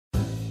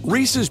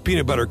Reese's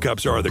peanut butter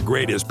cups are the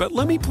greatest, but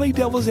let me play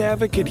devil's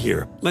advocate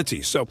here. Let's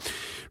see. So,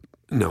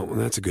 no,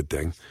 that's a good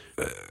thing.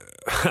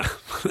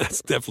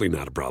 That's definitely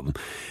not a problem.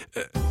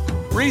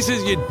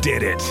 Reese's, you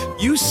did it.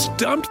 You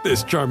stumped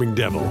this charming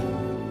devil.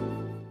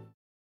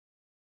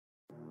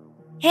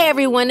 Hey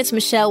everyone, it's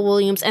Michelle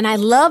Williams, and I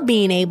love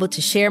being able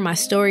to share my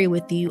story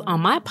with you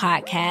on my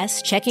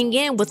podcast, Checking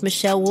In with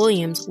Michelle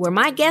Williams, where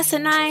my guests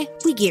and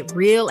we get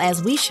real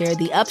as we share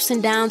the ups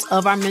and downs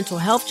of our mental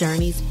health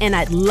journeys, and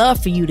I'd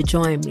love for you to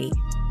join me.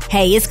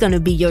 Hey, it's going to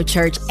be your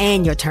church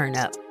and your turn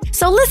up.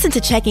 So listen to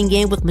Checking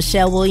In with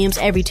Michelle Williams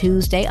every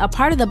Tuesday, a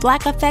part of the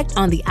Black Effect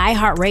on the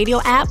iHeartRadio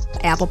app,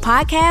 Apple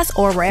Podcasts,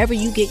 or wherever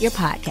you get your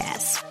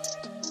podcasts.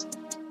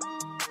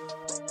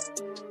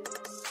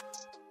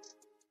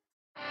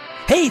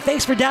 Hey,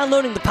 thanks for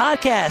downloading the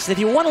podcast. If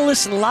you want to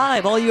listen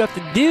live, all you have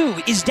to do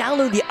is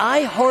download the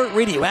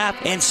iHeartRadio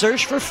app and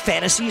search for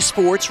Fantasy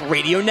Sports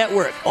Radio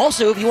Network.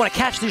 Also, if you want to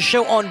catch this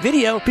show on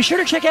video, be sure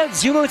to check out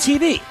Zumo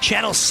TV,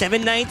 channel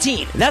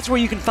 719. That's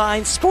where you can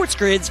find Sports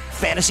Grid's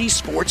Fantasy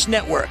Sports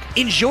Network.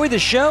 Enjoy the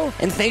show,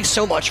 and thanks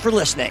so much for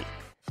listening.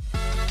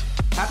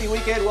 Happy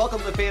weekend.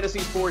 Welcome to Fantasy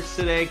Sports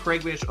Today.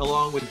 Craig Mish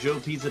along with Joe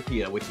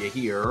Pisapia with you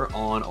here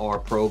on our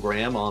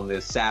program on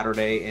this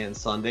Saturday and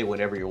Sunday,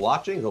 whenever you're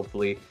watching.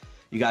 Hopefully,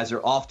 you guys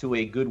are off to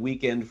a good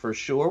weekend for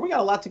sure. We got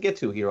a lot to get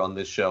to here on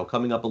this show.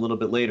 Coming up a little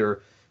bit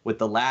later with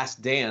The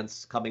Last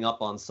Dance coming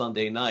up on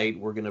Sunday night,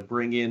 we're going to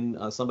bring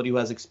in somebody who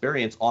has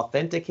experience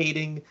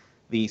authenticating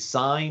the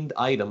signed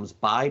items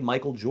by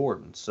Michael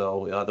Jordan.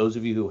 So those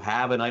of you who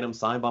have an item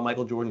signed by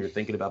Michael Jordan, you're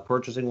thinking about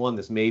purchasing one,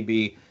 this may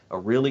be a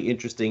really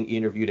interesting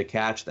interview to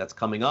catch. That's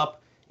coming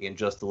up in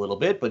just a little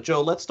bit. But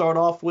Joe, let's start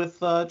off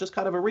with just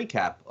kind of a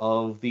recap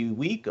of the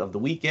week, of the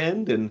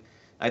weekend. And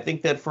I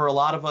think that for a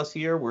lot of us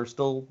here, we're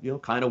still,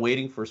 kind of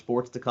waiting for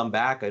sports to come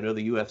back. I know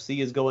the UFC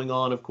is going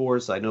on, of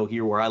course. I know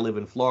here where I live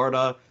in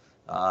Florida,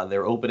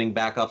 they're opening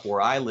back up where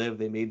I live.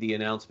 They made the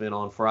announcement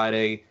on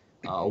Friday,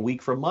 a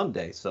week from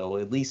Monday. So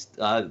at least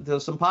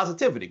there's some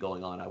positivity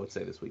going on, I would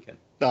say, this weekend.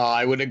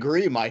 I would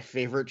agree. My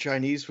favorite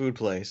Chinese food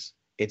place.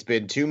 It's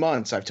been 2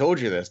 months. I've told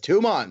you this. 2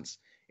 months.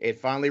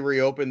 It finally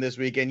reopened this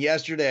weekend.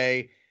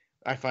 Yesterday,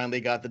 I finally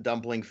got the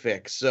dumpling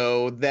fix.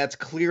 So that's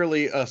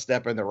clearly a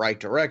step in the right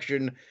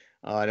direction.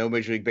 I know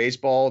Major League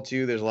Baseball,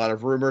 too. There's a lot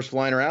of rumors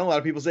flying around. A lot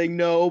of people saying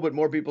no, but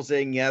more people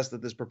saying yes, that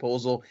this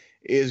proposal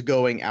is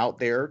going out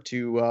there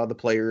to the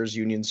players'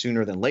 union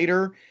sooner than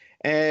later.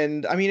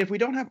 And, I mean, if we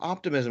don't have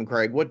optimism,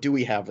 Craig, what do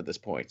we have at this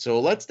point?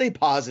 So let's stay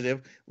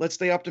positive, let's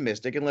stay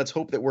optimistic, and let's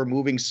hope that we're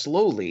moving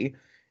slowly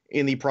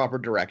in the proper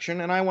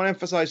direction. And I want to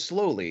emphasize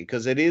slowly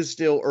because it is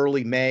still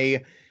early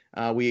May.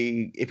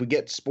 If we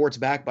get sports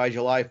back by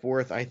July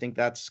 4th, I think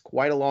that's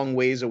quite a long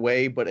ways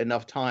away, but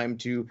enough time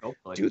to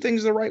do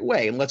things the right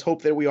way. And let's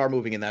hope that we are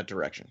moving in that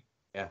direction.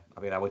 Yeah,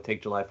 I mean, I would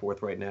take July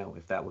 4th right now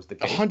if that was the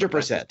case.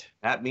 100%.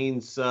 That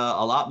means a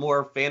lot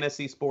more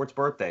fantasy sports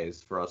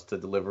birthdays for us to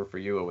deliver for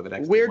you over the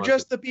next We're few months.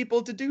 just the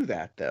people to do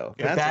that, though.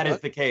 If that is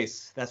the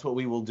case, that's what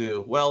we will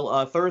do.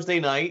 Well, Thursday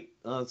night,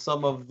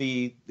 some of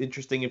the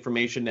interesting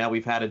information now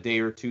we've had a day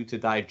or two to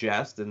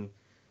digest, and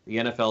the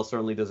NFL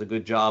certainly does a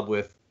good job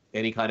with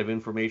any kind of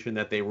information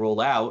that they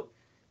roll out.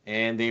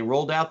 And they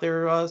rolled out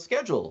their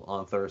schedule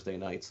on Thursday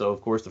night. So,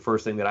 of course, the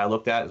first thing that I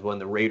looked at is when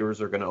the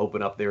Raiders are going to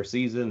open up their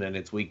season, and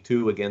it's week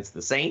 2 against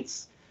the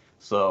Saints.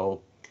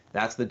 So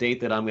that's the date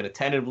that I'm going to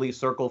tentatively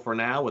circle for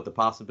now, with the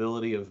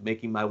possibility of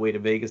making my way to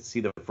Vegas to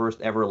see the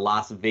first ever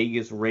Las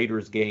Vegas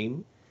Raiders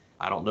game.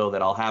 I don't know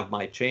that I'll have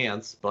my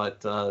chance,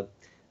 but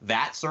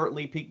that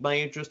certainly piqued my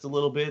interest a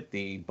little bit.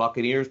 The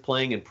Buccaneers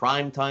playing in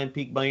prime time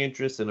piqued my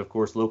interest. And, of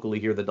course, locally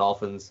here, the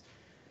Dolphins,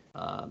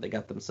 they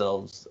got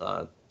themselves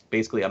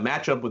basically a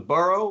matchup with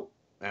Burrow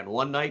and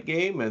one night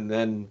game, and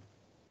then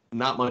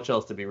not much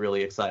else to be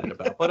really excited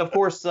about. But of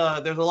course,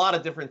 there's a lot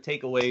of different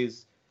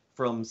takeaways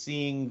from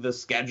seeing the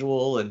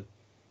schedule, and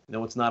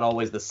it's not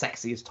always the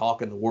sexiest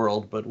talk in the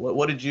world. But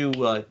what did you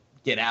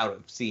get out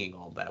of seeing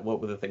all that? What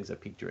were the things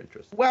that piqued your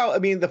interest? Well, I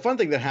mean, the fun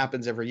thing that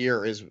happens every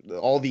year is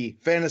all the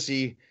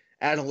fantasy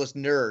analyst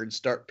nerds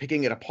start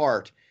picking it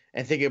apart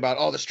and thinking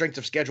about the strength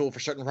of schedule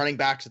for certain running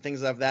backs and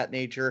things of that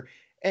nature.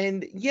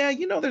 And yeah,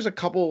 there's a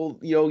couple,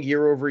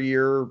 year over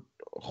year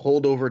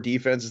holdover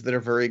defenses that are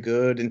very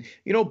good. And,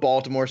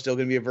 Baltimore's still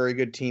going to be a very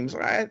good team. So,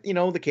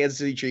 the Kansas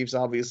City Chiefs,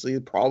 obviously,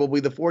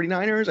 probably the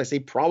 49ers. I say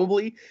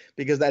probably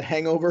because that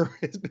hangover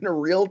has been a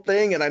real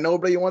thing and I know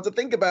nobody wants to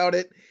think about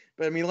it.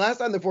 But I mean, last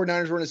time the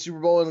 49ers were in a Super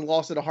Bowl and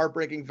lost in a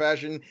heartbreaking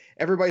fashion,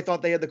 everybody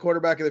thought they had the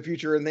quarterback of the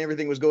future and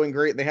everything was going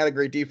great and they had a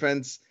great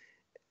defense.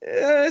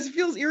 It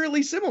feels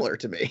eerily similar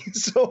to me.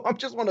 So I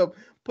just want to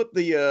put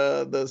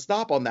the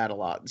stop on that a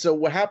lot. So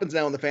what happens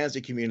now in the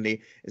fantasy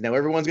community is now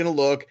everyone's going to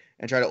look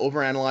and try to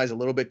overanalyze a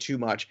little bit too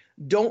much.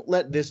 Don't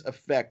let this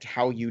affect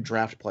how you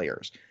draft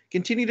players.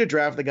 Continue to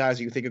draft the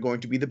guys you think are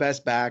going to be the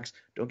best backs.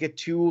 Don't get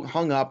too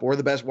hung up, or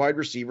the best wide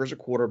receivers or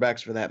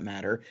quarterbacks for that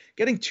matter.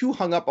 Getting too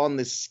hung up on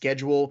the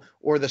schedule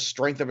or the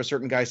strength of a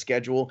certain guy's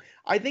schedule,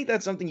 I think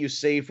that's something you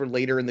save for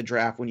later in the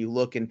draft when you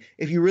look. And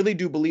if you really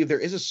do believe there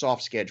is a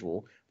soft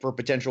schedule for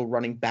potential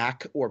running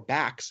back or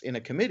backs in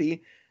a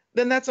committee,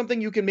 then that's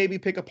something you can maybe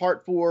pick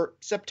apart for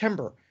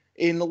September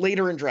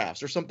later in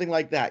drafts or something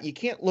like that. You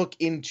can't look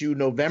into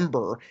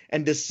November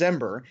and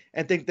December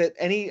and think that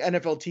any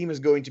NFL team is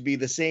going to be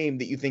the same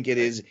that you think it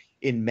is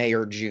in May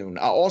or June.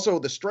 Also,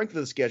 the strength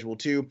of the schedule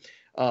too,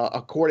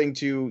 according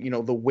to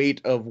the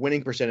weight of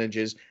winning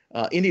percentages,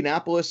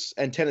 Indianapolis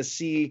and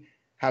Tennessee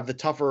have the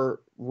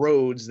tougher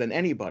roads than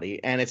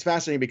anybody. And it's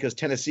fascinating because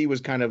Tennessee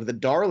was kind of the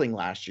darling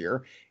last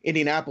year.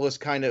 Indianapolis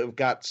kind of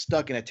got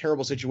stuck in a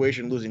terrible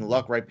situation, losing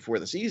Luck right before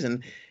the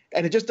season.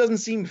 And it just doesn't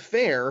seem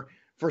fair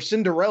for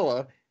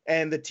Cinderella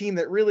and the team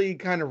that really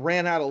kind of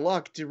ran out of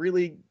luck to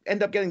really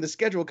end up getting the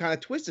schedule kind of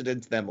twisted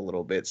into them a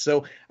little bit.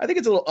 So I think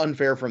it's a little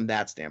unfair from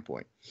that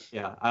standpoint.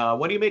 Yeah.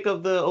 What do you make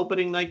of the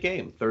opening night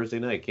game, Thursday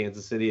night,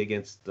 Kansas City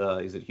against,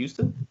 is it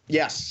Houston?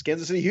 Yes,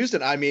 Kansas City,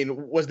 Houston. I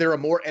mean, was there a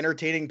more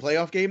entertaining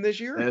playoff game this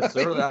year?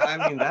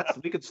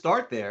 We could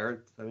start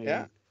there.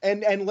 Yeah.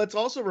 And let's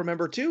also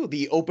remember, too,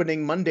 the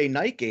opening Monday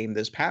night game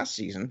this past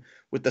season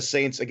with the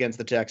Saints against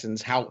the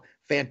Texans, how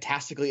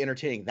fantastically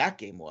entertaining that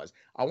game was.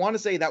 I want to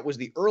say that was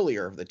the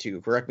earlier of the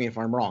two. Correct me if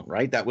I'm wrong,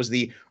 right? That was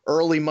the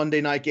early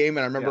Monday night game.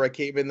 And I remember I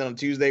came in on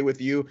Tuesday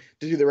with you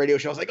to do the radio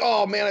show. I was like,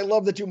 oh, man, I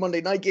love the two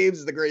Monday night games.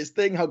 It's the greatest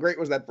thing. How great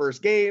was that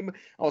first game?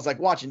 I was like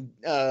watching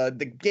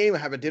the game,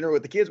 having dinner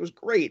with the kids was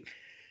great.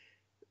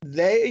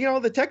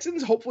 The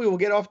Texans hopefully will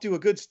get off to a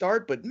good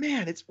start, but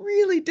man, it's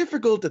really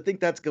difficult to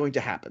think that's going to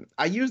happen.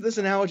 I used this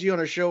analogy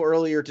on a show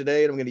earlier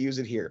today, and I'm going to use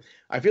it here.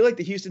 I feel like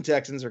the Houston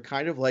Texans are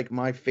kind of like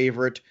my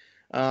favorite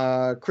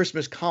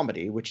Christmas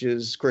comedy, which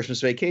is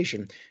Christmas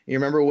Vacation. You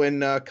remember when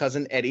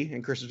cousin Eddie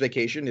in Christmas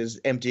Vacation is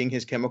emptying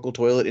his chemical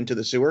toilet into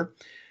the sewer?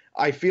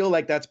 I feel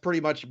like that's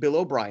pretty much Bill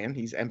O'Brien.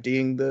 He's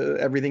emptying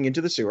everything into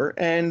the sewer,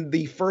 and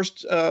the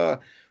first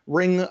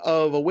ring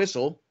of a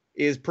whistle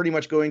is pretty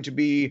much going to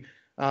be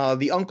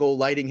the uncle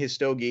lighting his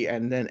stogie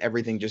and then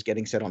everything just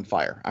getting set on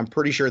fire. I'm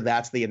pretty sure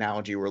that's the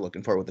analogy we're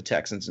looking for with the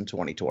Texans in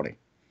 2020.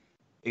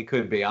 It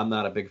could be. I'm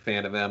not a big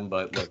fan of them,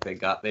 but look, they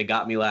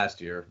got me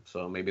last year,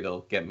 so maybe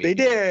they'll get me. They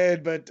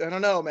did, but I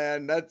don't know,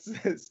 man. That's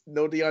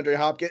no DeAndre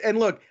Hopkins. And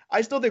look,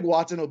 I still think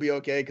Watson will be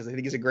okay because I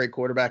think he's a great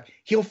quarterback.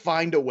 He'll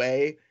find a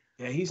way.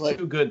 Yeah, he's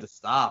too good to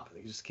stop.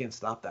 You just can't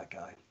stop that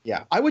guy.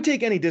 Yeah, I would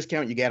take any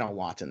discount you get on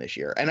Watson this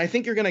year, and I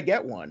think you're going to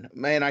get one.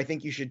 Man, I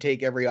think you should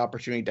take every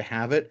opportunity to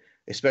have it,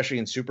 especially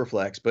in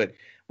Superflex. But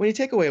when you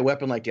take away a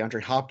weapon like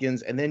DeAndre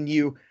Hopkins and then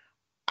you,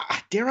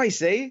 dare I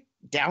say,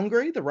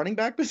 downgrade the running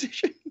back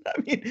position? I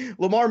mean,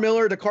 Lamar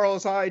Miller to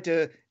Carlos Hyde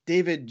to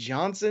David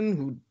Johnson,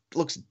 who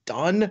looks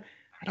done.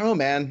 I don't know,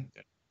 man.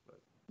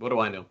 What do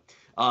I know?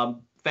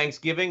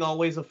 Thanksgiving,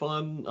 always a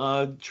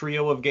fun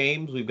trio of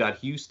games. We've got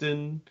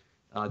Houston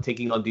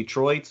taking on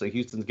Detroit. So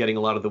Houston's getting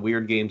a lot of the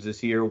weird games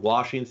this year.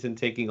 Washington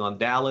taking on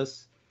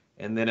Dallas.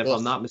 And then if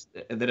I'm not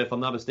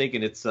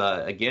mistaken, it's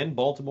again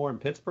Baltimore and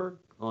Pittsburgh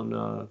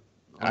on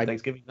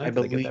Thanksgiving night.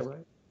 Did I get that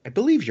right? I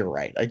believe you're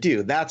right. I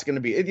do. That's going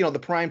to be, the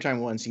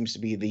primetime one seems to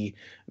be the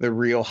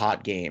real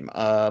hot game.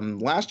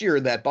 Last year,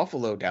 that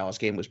Buffalo-Dallas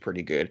game was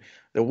pretty good.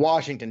 The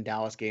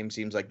Washington-Dallas game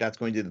seems like that's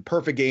going to be the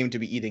perfect game to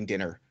be eating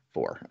dinner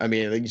for. I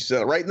mean,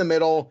 so right in the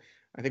middle.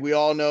 I think we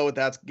all know what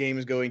that game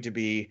is going to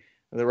be.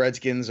 The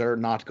Redskins are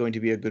not going to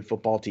be a good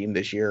football team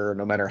this year,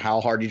 no matter how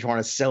hard you want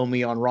to sell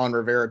me on Ron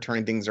Rivera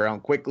turning things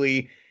around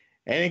quickly.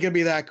 It ain't going to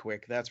be that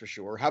quick, that's for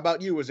sure. How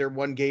about you? Was there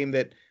one game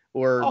that –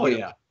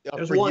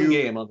 there's one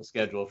game on the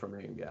schedule for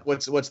me. Yeah.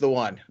 What's the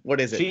one?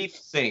 What is it?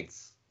 Chiefs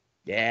Saints.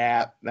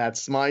 Yeah,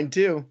 that's mine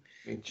too.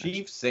 I mean,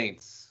 Chiefs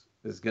Saints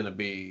is going to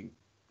be.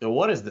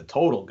 What is the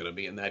total going to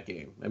be in that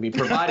game? I mean,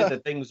 provided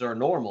that things are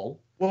normal.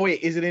 Well,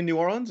 wait, is it in New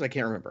Orleans? I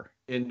can't remember.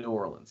 In New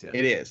Orleans, yeah.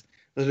 It is.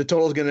 The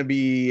total is going to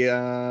be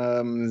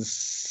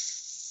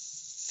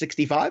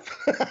 65.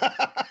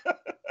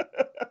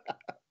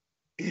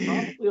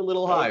 Probably a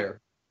little higher.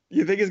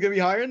 You think it's going to be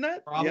higher than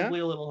that? Probably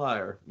a little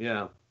higher.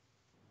 Yeah.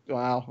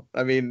 Wow.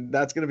 I mean,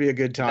 that's going to be a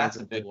good time. That's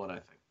a big one, I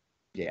think.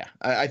 Yeah.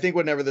 I think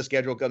whenever the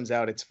schedule comes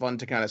out, it's fun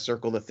to kind of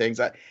circle the things.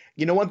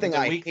 One thing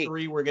I hate. Week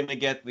 3, we're going to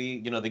get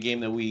the game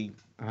that we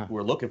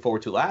were looking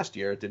forward to last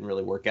year. It didn't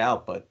really work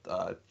out, but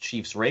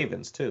Chiefs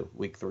Ravens too.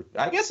 Week 3.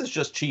 I guess it's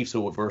just Chiefs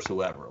versus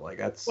whoever. Like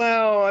that's.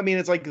 Well, I mean,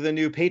 it's like the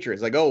new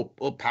Patriots. Like,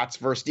 Pats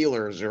versus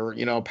Steelers,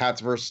 or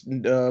Pats versus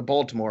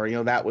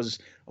Baltimore. That was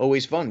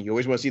always fun. You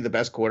always want to see the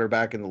best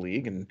quarterback in the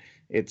league, and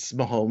it's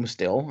Mahomes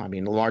still. I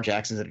mean, Lamar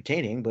Jackson's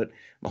entertaining, but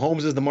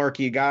Mahomes is the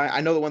marquee guy.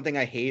 I know the one thing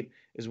I hate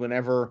is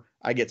whenever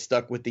I get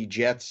stuck with the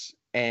Jets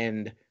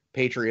and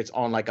Patriots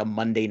on like a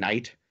Monday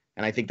night,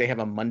 and I think they have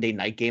a Monday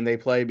night game they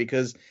play,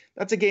 because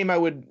that's a game I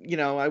would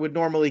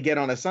normally get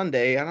on a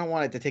Sunday. I don't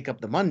want it to take up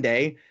the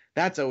Monday.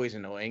 That's always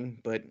annoying,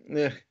 but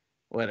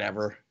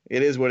whatever.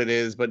 It is what it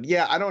is. But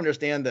yeah, I don't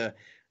understand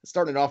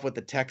starting off with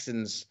the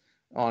Texans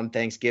on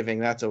Thanksgiving.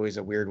 That's always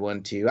a weird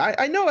one too.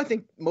 I know I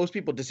think most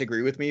people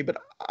disagree with me, but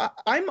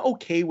I'm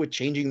okay with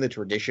changing the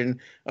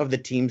tradition of the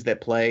teams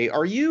that play.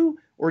 Are you?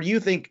 Or do you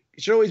think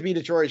it should always be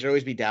Detroit, it should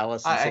always be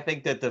Dallas? I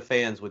think that the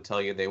fans would tell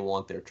you they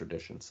want their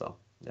tradition. So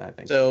Yeah, I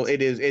think so.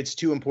 It's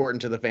too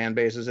important to the fan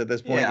bases at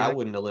this point. Yeah, I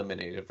wouldn't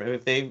eliminate it.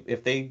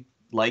 If they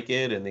like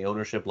it and the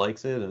ownership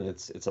likes it and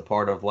it's a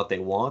part of what they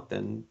want,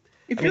 then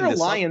if you're a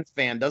Lions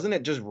fan, doesn't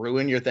it just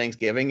ruin your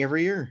Thanksgiving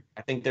every year?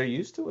 I think they're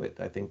used to it.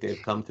 I think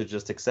they've come to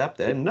just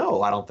accept it. And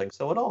no, I don't think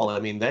so at all. I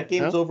mean, that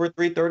game's over at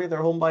 3:30.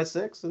 They're home by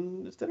 6,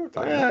 and it's dinner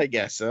time. Yeah, I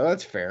guess so.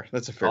 That's fair.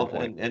 That's a fair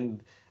point.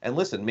 And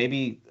listen,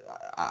 maybe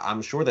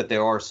I'm sure that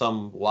there are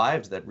some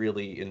wives that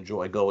really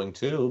enjoy going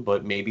too,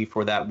 but maybe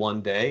for that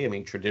one day, I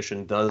mean,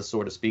 tradition does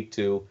sort of speak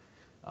to,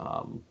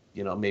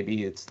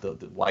 maybe it's the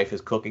wife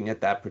is cooking at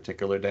that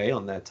particular day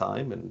on that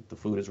time, and the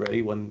food is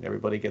ready when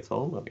everybody gets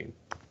home. I mean,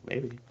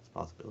 maybe it's a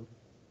possibility.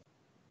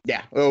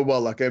 Yeah. Oh,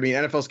 well, look, I mean,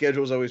 NFL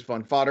schedule is always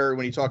fun fodder.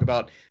 When you talk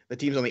about the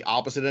teams on the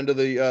opposite end of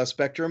the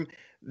spectrum,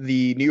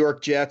 the New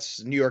York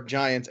Jets, New York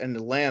Giants, and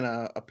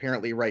Atlanta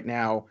apparently right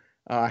now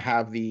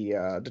have the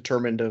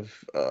determined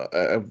of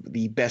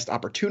the best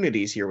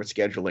opportunities here with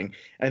scheduling.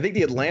 And I think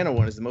the Atlanta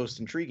one is the most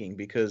intriguing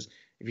because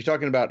if you're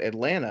talking about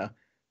Atlanta,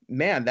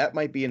 man, that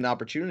might be an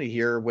opportunity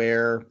here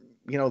where,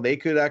 they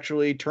could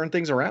actually turn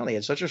things around. They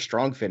had such a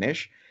strong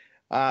finish.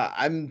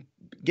 I'm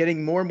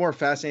getting more and more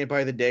fascinated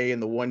by the day in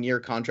the 1-year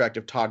contract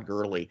of Todd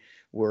Gurley.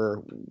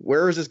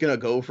 Where is this going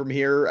to go from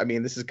here? I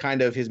mean, this is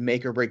kind of his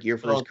make or break year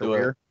for his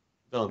career.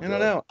 I don't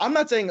know. I'm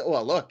not saying,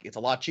 well, look, it's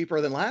a lot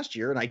cheaper than last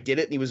year, and I did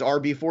it, and he was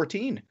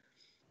RB14.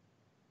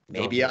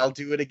 Maybe I'll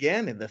do it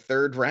again in the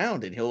 3rd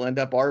round, and he'll end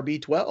up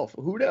RB12.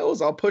 Who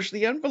knows? I'll push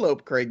the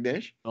envelope, Craig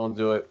Nish. Don't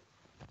do it.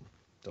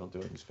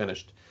 He's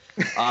finished.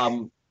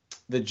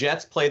 The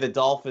Jets play the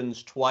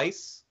Dolphins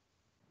twice,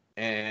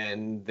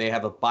 and they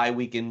have a bye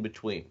week in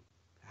between.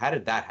 How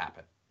did that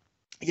happen?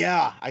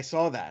 Yeah, I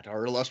saw that.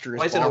 Our illustrious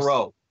twice in a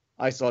row.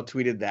 I saw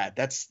tweeted that.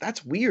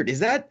 That's weird. Is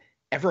that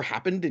ever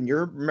happened in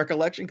your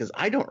recollection? Because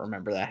I don't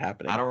remember that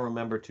happening. I don't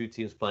remember 2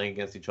 teams playing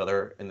against each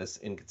other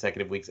in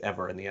consecutive weeks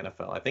ever in the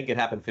NFL. I think it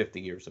happened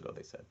 50 years ago,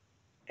 they said.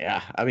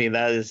 Yeah, I mean,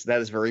 that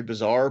is very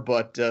bizarre,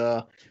 but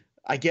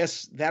I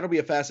guess that'll be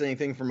a fascinating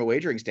thing from a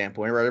wagering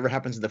standpoint. Whatever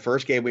happens in the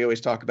first game, we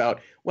always talk about,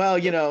 well,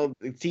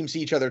 teams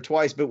see each other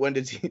twice, but when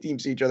did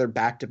teams see each other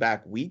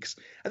back-to-back weeks?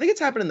 I think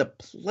it's happened in the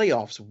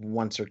playoffs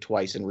once or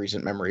twice in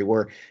recent memory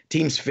where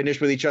teams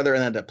finish with each other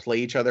and then to play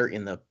each other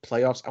in the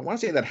playoffs. I want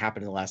to say that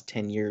happened in the last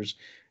 10 years.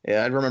 I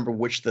don't remember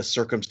which the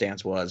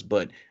circumstance was,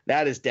 but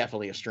that is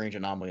definitely a strange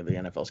anomaly of the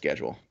NFL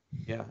schedule.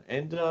 Yeah,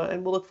 and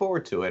we'll look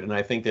forward to it. And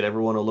I think that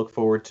everyone will look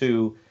forward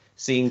to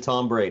seeing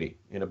Tom Brady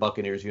in a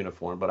Buccaneers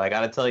uniform. But I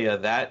got to tell you,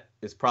 that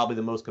is probably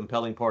the most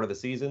compelling part of the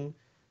season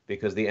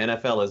because the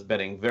NFL is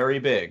betting very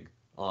big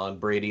on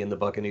Brady and the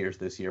Buccaneers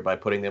this year by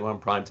putting them on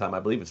primetime. I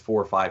believe it's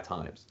 4 or 5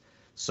 times.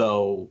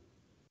 So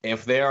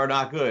if they are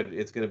not good,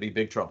 it's going to be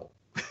big trouble.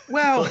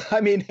 Well,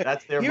 I mean,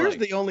 that's their here's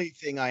money. The only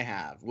thing I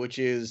have, which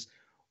is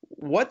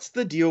what's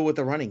the deal with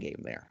the running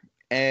game there?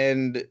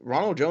 And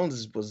Ronald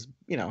Jones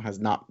has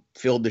not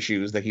filled the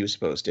shoes that he was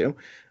supposed to.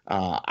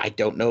 I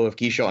don't know if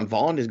Keyshawn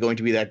Vaughn is going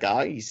to be that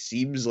guy. He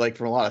seems like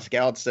from a lot of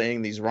scouts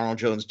saying he's Ronald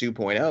Jones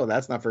 2.0.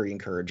 That's not very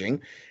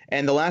encouraging.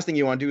 And the last thing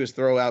you want to do is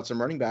throw out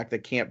some running back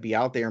that can't be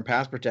out there in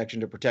pass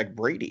protection to protect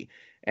Brady.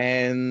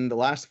 And the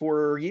last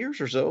 4 years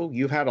or so,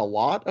 you've had a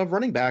lot of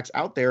running backs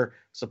out there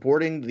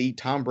supporting the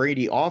Tom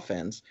Brady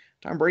offense.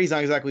 Tom Brady's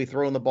not exactly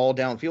throwing the ball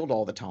downfield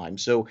all the time.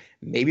 So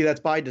maybe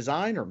that's by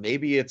design, or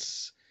maybe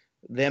it's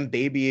them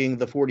babying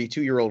the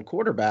 42-year-old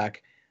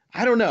quarterback.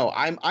 I don't know.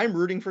 I'm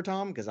rooting for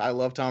Tom because I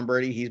love Tom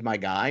Brady. He's my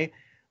guy.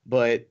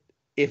 But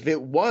if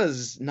it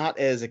was not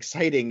as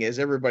exciting as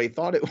everybody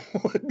thought it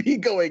would be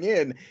going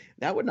in,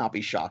 that would not be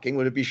shocking.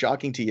 Would it be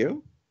shocking to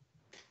you?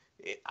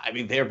 I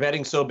mean, they're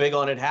betting so big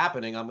on it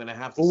happening. I'm going to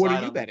have to. Well, what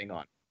are you betting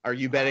on? Are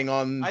you betting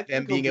on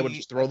them being able to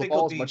just throw the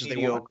ball as much as they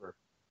want?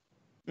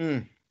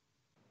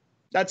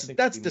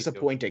 That's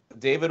disappointing.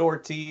 David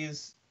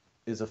Ortiz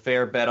is a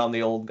fair bet on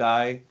the old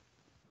guy.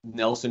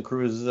 Nelson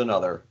Cruz is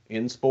another.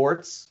 In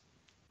sports,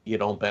 you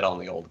don't bet on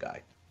the old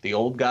guy. The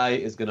old guy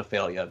is going to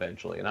fail you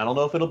eventually. And I don't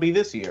know if it'll be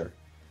this year,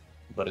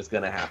 but it's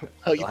going to happen.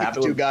 Oh, you think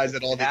the 2 guys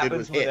that all they did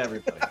was hit. It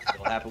happens with everybody.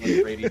 It'll happen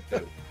with Brady,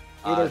 too.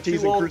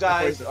 2 old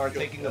guys are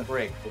taking a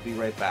break. We'll be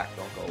right back.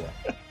 Don't go away.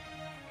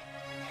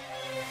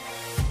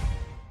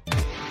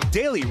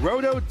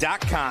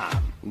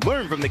 DailyRoto.com.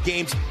 Learn from the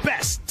game's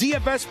best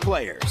DFS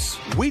players.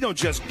 We don't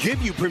just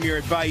give you premier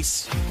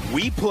advice,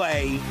 we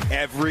play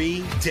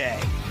every day.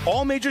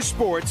 All major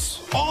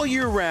sports, all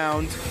year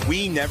round,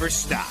 we never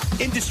stop.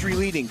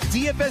 Industry-leading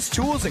DFS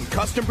tools and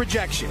custom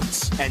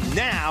projections. And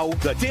now,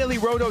 the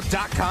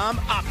DailyRoto.com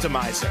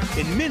Optimizer.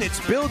 In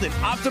minutes, build and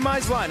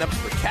optimize lineups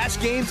for cash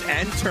games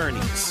and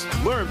tourneys.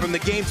 Learn from the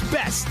game's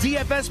best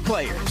DFS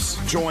players.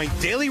 Join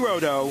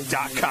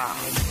DailyRoto.com.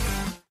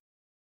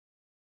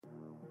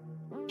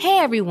 Hey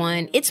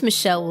everyone, it's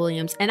Michelle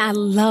Williams, and I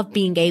love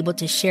being able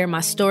to share my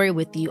story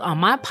with you on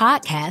my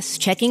podcast,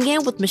 Checking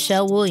In with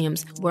Michelle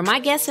Williams, where my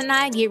guests and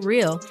I get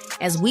real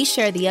as we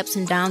share the ups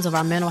and downs of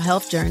our mental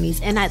health journeys,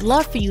 and I'd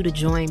love for you to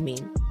join me.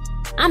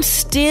 I'm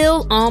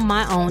still on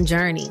my own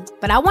journey,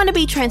 but I want to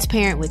be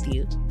transparent with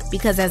you.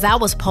 because as I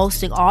was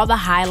posting all the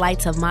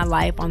highlights of my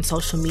life on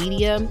social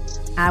media,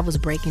 I was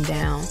breaking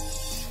down.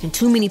 And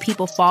too many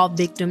people fall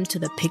victim to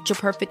the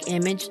picture-perfect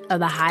image of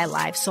the high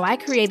life, so I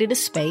created a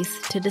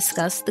space to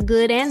discuss the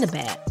good and the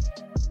bad.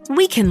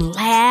 We can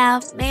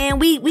laugh, man.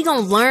 We gonna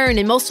learn,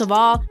 and most of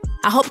all,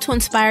 I hope to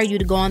inspire you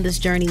to go on this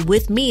journey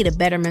with me to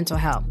better mental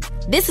health.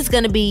 This is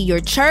gonna be your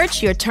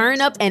church, your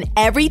turn up, and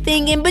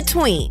everything in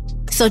between.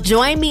 So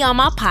join me on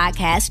my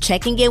podcast,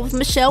 Checking In with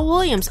Michelle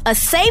Williams, a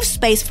safe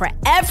space for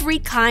every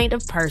kind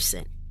of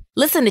person.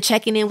 Listen to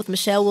Checking In with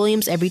Michelle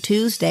Williams every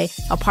Tuesday,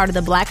 a part of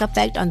the Black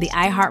Effect on the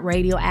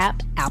iHeartRadio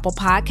app, Apple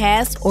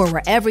Podcasts, or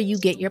wherever you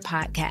get your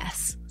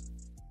podcasts.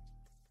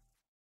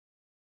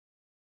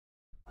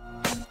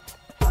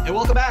 And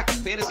welcome back,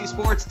 Fantasy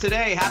Sports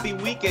Today. Happy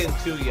weekend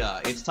to ya.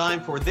 It's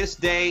time for This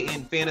Day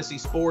in Fantasy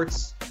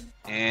Sports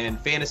and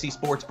Fantasy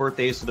Sports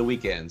Birthdays to the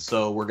weekend.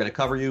 So we're going to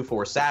cover you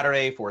for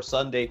Saturday, for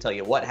Sunday, tell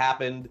you what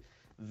happened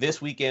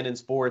this weekend in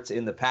sports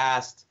in the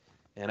past.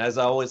 And as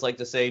I always like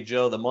to say,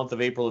 Joe, the month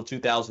of April of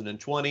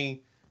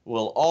 2020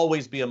 will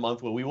always be a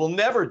month where we will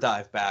never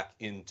dive back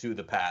into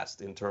the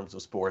past in terms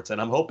of sports.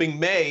 And I'm hoping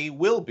May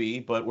will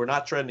be, but we're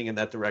not trending in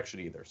that direction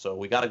either. So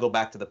we got to go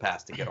back to the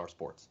past to get our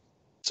sports.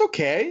 It's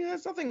okay.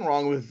 There's nothing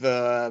wrong with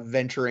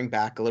venturing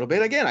back a little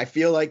bit. Again, I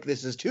feel like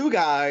this is two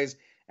guys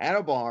at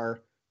a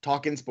bar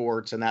talking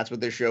sports, and that's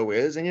what this show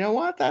is. And you know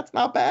what? That's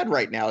not bad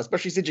right now,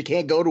 especially since you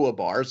can't go to a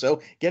bar.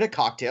 So get a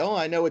cocktail.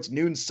 I know it's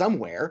noon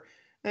somewhere.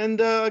 And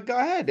go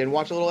ahead and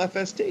watch a little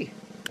FST.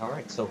 All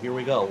right, so here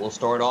we go. We'll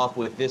start off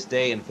with This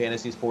Day in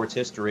Fantasy Sports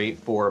History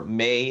for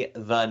May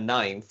the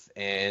 9th.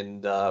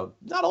 And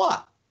not a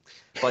lot.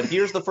 But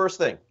here's the first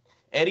thing.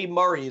 Eddie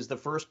Murray is the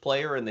first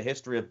player in the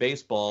history of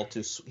baseball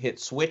to hit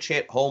switch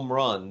hit home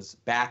runs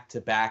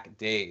back-to-back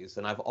days.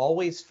 And I've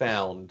always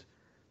found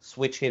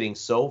switch hitting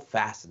so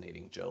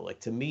fascinating, Joe.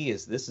 Like, to me,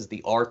 this is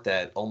the art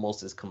that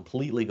almost is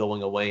completely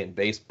going away in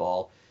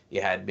baseball.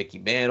 You had Mickey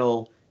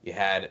Mantle, you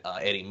had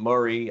Eddie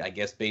Murray. I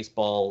guess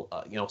baseball,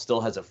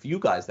 still has a few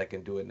guys that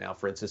can do it now.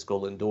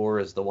 Francisco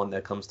Lindor is the one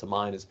that comes to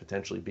mind as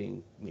potentially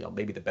being,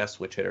 maybe the best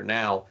switch hitter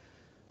now.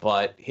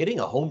 But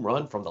hitting a home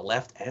run from the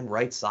left and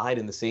right side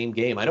in the same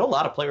game, I know a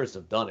lot of players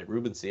have done it.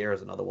 Ruben Sierra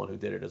is another one who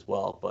did it as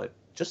well. But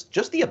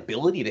just the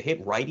ability to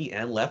hit righty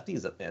and lefty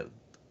is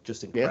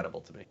just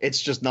incredible to me.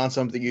 It's just not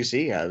something you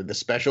see. The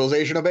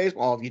specialization of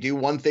baseball. If you do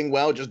one thing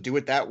well, just do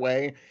it that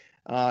way.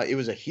 It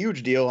was a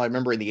huge deal. I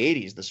remember in the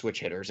 80s, the switch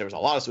hitters. There was a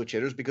lot of switch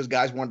hitters because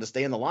guys wanted to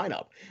stay in the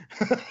lineup.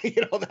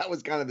 That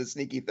was kind of the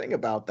sneaky thing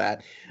about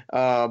that.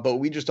 But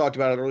we just talked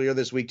about it earlier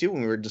this week, too,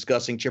 when we were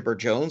discussing Chipper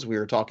Jones. We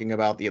were talking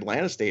about the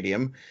Atlanta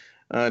Stadium,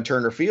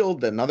 Turner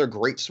Field, another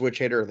great switch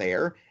hitter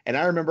there. And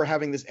I remember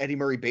having this Eddie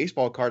Murray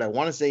baseball card. I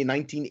want to say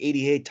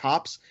 1988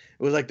 Topps.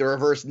 It was like the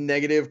reverse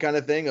negative kind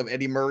of thing of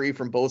Eddie Murray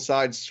from both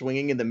sides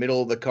swinging in the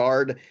middle of the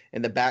card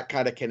and the back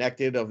kind of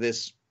connected of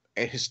this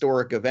a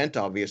historic event,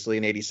 obviously,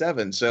 in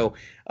 87. So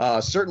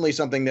certainly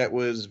something that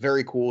was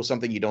very cool,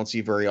 something you don't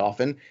see very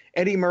often.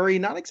 Eddie Murray,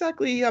 not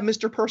exactly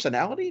Mr.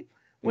 Personality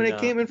when it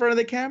came in front of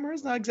the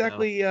cameras. Not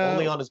exactly.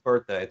 Only on his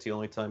birthday. It's the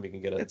only time you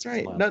can get it. That's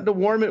right. Not the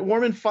warm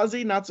and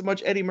fuzzy, not so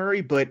much Eddie Murray,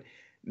 but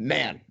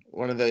man,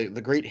 one of the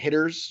great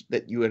hitters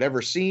that you had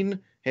ever seen.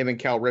 Him and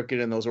Cal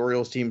Ripken and those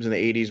Orioles teams in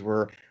the 80s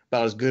were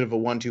about as good of a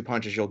 1-2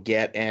 punch as you'll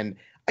get. And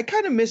I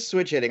kind of miss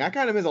switch hitting. I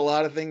kind of miss a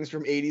lot of things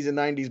from 80s and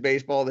 90s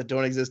baseball that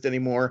don't exist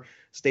anymore.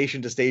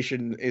 Station to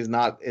station is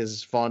not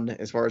as fun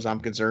as far as I'm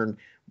concerned.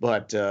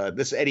 But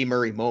this Eddie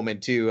Murray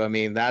moment, too, I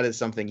mean, that is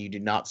something you do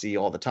not see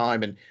all the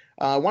time. And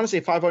I want to say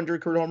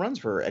 500 career home runs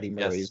for Eddie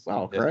Murray as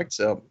well, correct?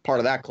 So part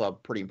of that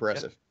club, pretty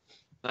impressive.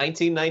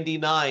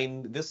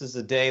 1999, this is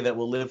a day that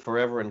will live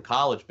forever in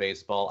college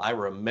baseball. I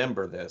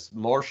remember this.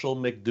 Marshall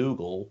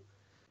McDougal,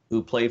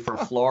 who played for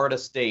Florida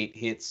State,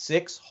 hit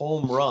 6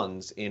 home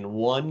runs in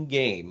one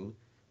game,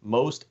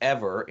 most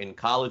ever in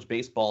college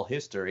baseball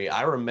history.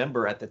 I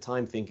remember at the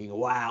time thinking,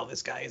 wow,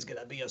 this guy is going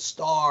to be a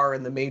star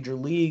in the major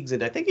leagues.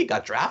 And I think he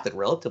got drafted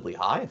relatively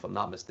high, if I'm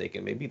not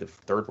mistaken, maybe the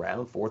 3rd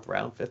round, 4th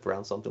round, 5th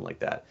round, something like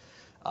that.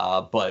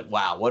 But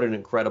wow, what an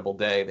incredible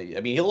day. I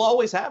mean, he'll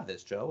always have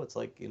this, Joe. It's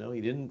like, he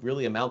didn't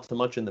really amount to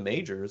much in the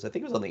majors. I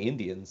think it was on the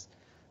Indians,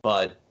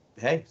 but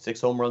hey, 6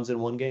 home runs in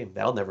one game.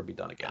 That'll never be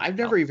done again. I've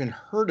never even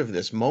heard of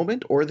this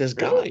moment or this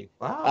guy.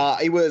 Wow.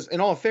 It was,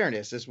 in all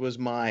fairness, this was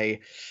my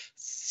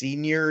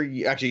junior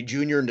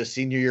into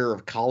senior year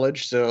of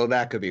college, so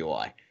that could be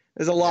why.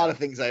 There's a lot of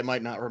things I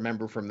might not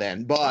remember from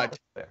then, but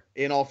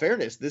in all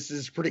fairness, this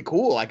is pretty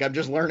cool. Like, I'm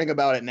just learning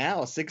about it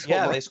now. 6 home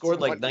runs. They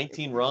scored like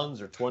 19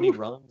 runs or 20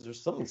 runs or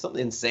something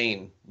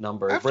insane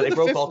number. After they the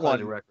broke all fifth one,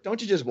 kinds of records.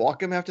 Don't you just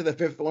walk him after the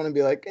 5th one and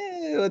be like,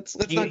 let's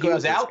not go. He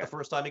was out the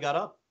first time he got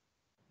up.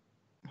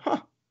 Huh.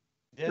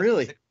 Yeah,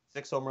 really?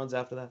 6 home runs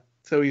after that.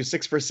 So you're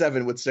 6 for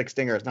 7 with 6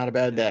 stingers. Not a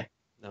bad day.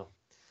 No.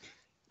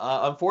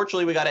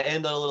 Unfortunately, we got to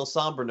end on a little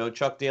somber note.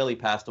 Chuck Daly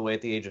passed away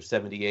at the age of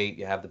 78.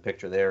 You have the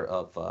picture there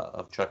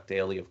of Chuck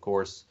Daly, of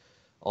course,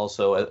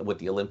 also with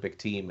the Olympic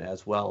team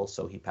as well.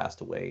 So he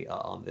passed away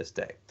on this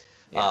day.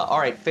 All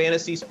right,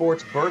 fantasy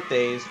sports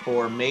birthdays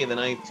for May the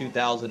 9th,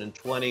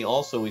 2020.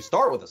 Also, we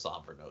start with a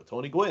somber note.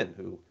 Tony Gwynn,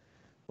 who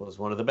was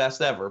one of the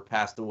best ever,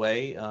 passed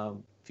away a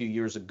few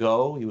years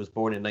ago. He was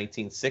born in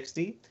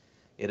 1960.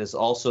 It is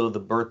also the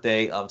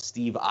birthday of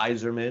Steve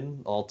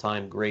Yzerman,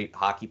 all-time great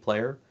hockey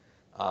player.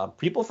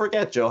 People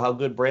forget, Joe, how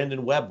good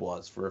Brandon Webb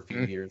was for a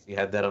few years. He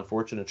had that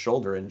unfortunate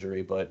shoulder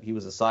injury, but he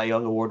was a Cy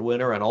Young Award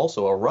winner and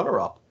also a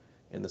runner-up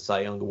in the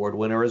Cy Young Award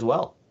winner as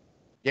well.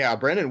 Yeah,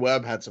 Brandon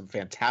Webb had some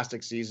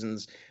fantastic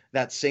seasons.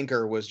 That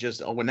sinker was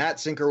just, when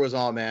that sinker was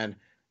on, man,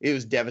 it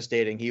was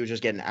devastating. He was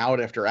just getting out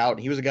after out.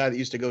 He was a guy that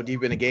used to go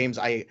deep into games.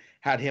 I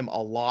had him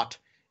a lot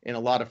in a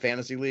lot of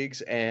fantasy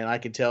leagues, and I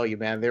can tell you,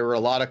 man, there were a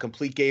lot of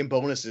complete game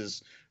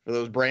bonuses for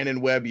those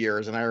Brandon Webb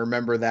years, and I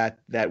remember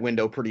that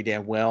window pretty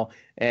damn well.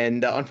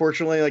 And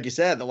unfortunately, like you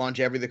said, the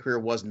longevity of the career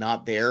was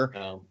not there.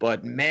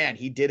 But, man,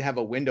 he did have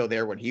a window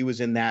there when he was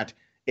in that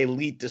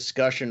elite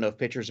discussion of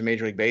pitchers in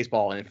Major League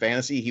Baseball. And in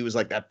fantasy, he was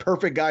like that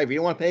perfect guy. If you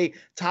don't want to pay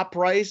top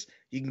price,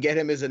 you can get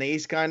him as an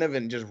ace kind of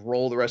and just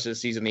roll the rest of the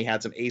season. He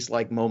had some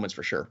ace-like moments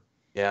for sure.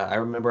 Yeah, I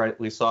remember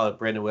we saw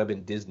Brandon Webb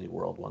in Disney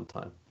World one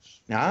time.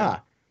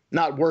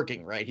 Not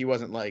working, right? He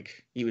wasn't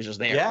like, he was just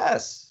there.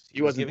 Yes.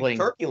 He wasn't playing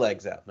turkey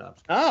legs out. No.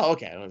 Oh,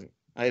 okay.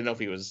 I didn't know if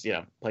he was,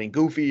 playing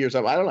goofy or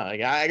something. I don't know.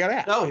 I got to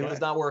ask. No, he was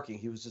not working.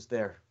 He was just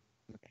there.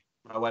 Okay.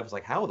 My wife was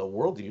like, how in the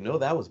world do you know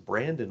that was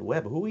Brandon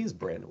Webb? Who is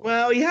Brandon Webb?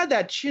 Well, he had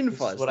that chin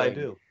fuzz. That's what thing. I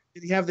do.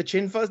 Did he have the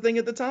chin fuzz thing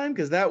at the time?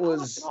 Because that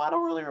was... I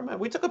don't really remember.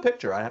 We took a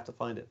picture. I have to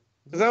find it.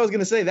 Because I was going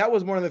to say, that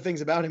was one of the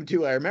things about him,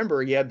 too. I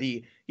remember he had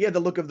the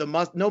look of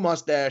the no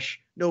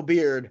mustache, no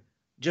beard,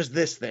 just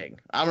this thing.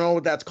 I don't know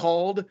what that's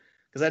called,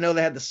 because I know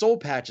they had the soul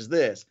patch as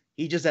this.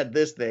 He just had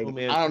this thing.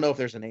 I don't know if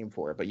there's a name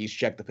for it, but you should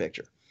check the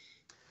picture.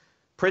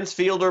 Prince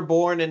Fielder,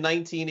 born in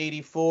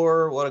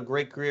 1984. What a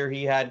great career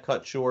he had,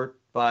 cut short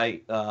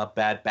by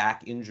bad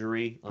back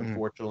injury,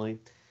 unfortunately.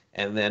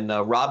 And then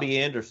Robbie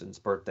Anderson's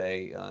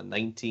birthday,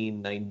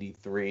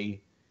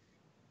 1993.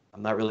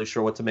 I'm not really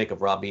sure what to make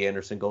of Robbie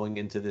Anderson going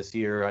into this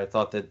year. I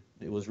thought that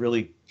it was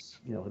really,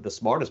 the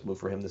smartest move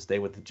for him to stay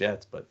with the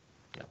Jets, but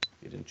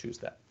he didn't choose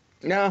that.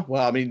 No,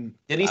 well, I mean,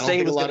 didn't he say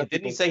he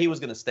was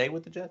going to stay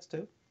with the Jets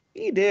too?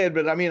 He did,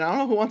 but I mean, I don't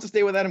know who wants to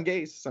stay with Adam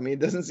Gase. I mean, it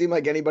doesn't seem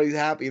like anybody's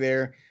happy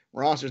there.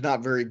 Roster's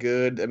not very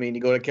good. I mean, you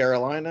go to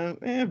Carolina,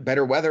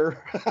 better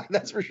weather,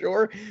 that's for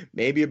sure.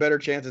 Maybe a better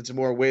chance at some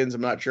more wins.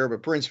 I'm not sure,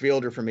 but Prince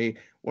Fielder for me,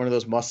 one of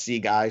those must-see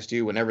guys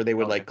too. Whenever they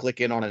would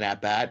click in on an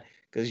at-bat.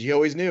 Because you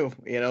always knew,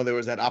 there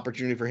was that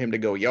opportunity for him to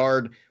go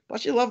yard.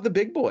 Plus, you love the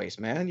big boys,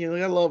 man. You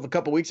gotta love. A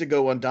couple weeks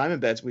ago on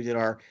Diamond Bets, we did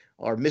our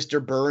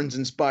Mr.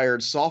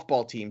 Burns-inspired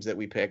softball teams that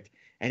we picked.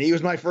 And he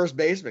was my first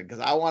baseman because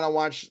I want to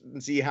watch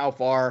and see how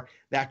far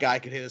that guy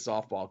could hit a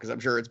softball because I'm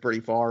sure it's pretty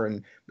far.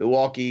 And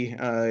Milwaukee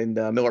and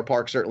Miller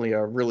Park, certainly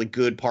a really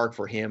good park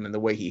for him and the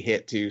way he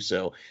hit, too.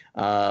 So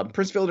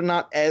Prince Fielder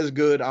not as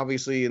good,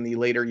 obviously, in the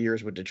later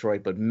years with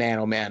Detroit. But, man,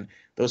 oh, man,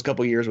 those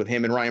couple years with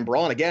him and Ryan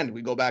Braun, again,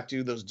 we go back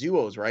to those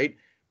duos, right?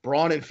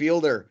 Braun and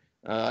Fielder,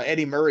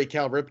 Eddie Murray,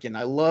 Cal Ripken.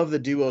 I love the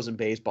duos in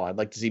baseball. I'd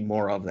like to see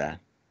more of that.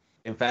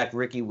 In fact,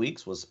 Ricky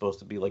Weeks was supposed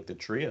to be like the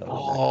trio.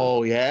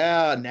 Oh,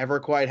 yeah. Never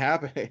quite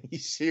happened. You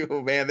see,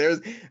 man,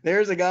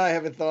 there's a guy I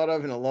haven't thought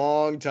of in a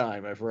long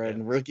time, my friend.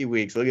 Yeah. Ricky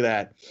Weeks. Look at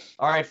that.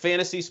 All right,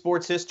 fantasy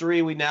sports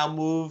history. We now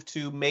move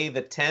to May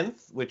the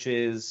 10th, which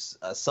is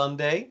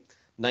Sunday,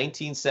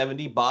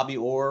 1970. Bobby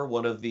Orr,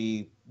 one of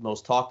the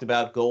most talked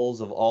about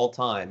goals of all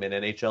time in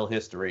NHL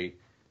history,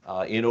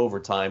 in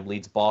overtime,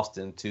 leads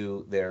Boston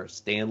to their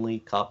Stanley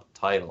Cup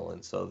title.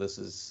 And so this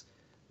is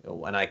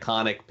an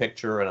iconic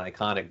picture, an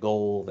iconic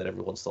goal that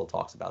everyone still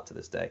talks about to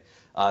this day.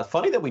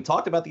 Funny that we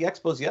talked about the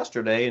Expos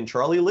yesterday and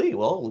Charlie Lee.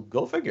 Well,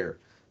 go figure.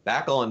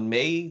 Back on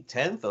May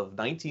 10th of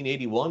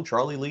 1981,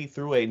 Charlie Lee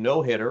threw a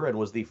no-hitter and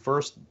was the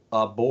first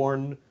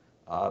born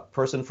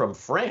person from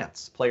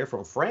France, player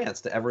from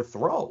France, to ever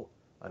throw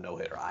a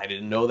no-hitter. I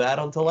didn't know that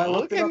until I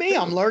looked at me.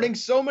 I'm learning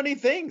so many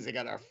things. They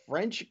got a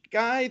French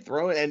guy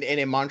throwing, and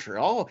in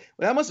Montreal. Well,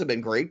 that must have been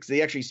great because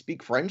they actually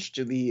speak French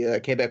to the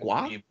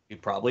Quebecois. He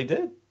probably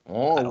did.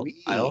 Oh,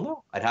 I don't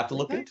know. I'd have to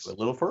look into it a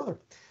little further.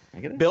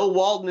 Bill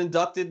Walton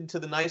inducted to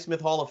the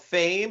Naismith Hall of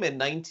Fame in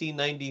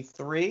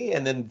 1993.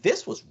 And then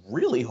this was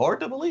really hard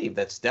to believe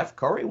that Steph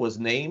Curry was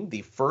named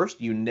the first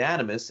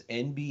unanimous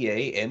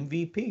NBA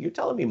MVP. You're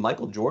telling me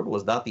Michael Jordan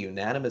was not the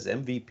unanimous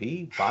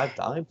MVP 5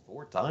 times,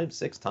 4 times,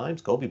 6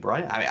 times? Kobe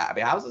Bryant? I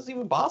mean, how is this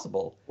even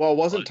possible? Well,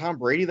 wasn't Tom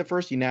Brady the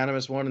first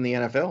unanimous one in the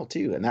NFL,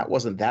 too? And that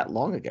wasn't that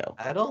long ago.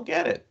 I don't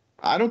get it.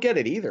 I don't get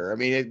it either. I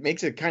mean, it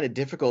makes it kind of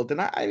difficult. And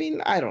I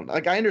mean, I don't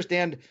like, I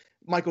understand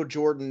Michael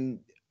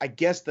Jordan. I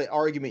guess the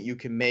argument you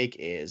can make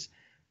is,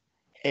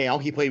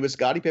 he played with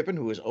Scottie Pippen,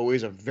 who was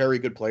always a very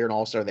good player and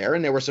all-star there.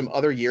 And there were some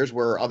other years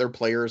where other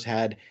players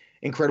had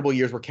incredible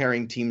years were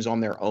carrying teams on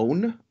their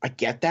own. I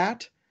get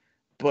that.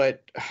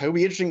 But it'll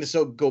be interesting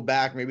to go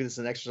back. Maybe this is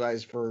an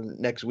exercise for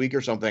next week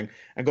or something,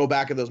 and go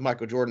back at those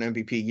Michael Jordan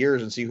MVP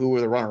years and see who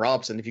were the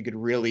runner-ups, and if you could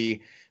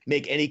really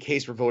make any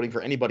case for voting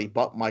for anybody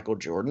but Michael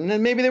Jordan.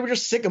 And maybe they were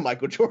just sick of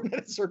Michael Jordan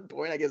at a certain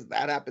point. I guess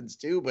that happens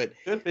too. But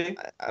could be.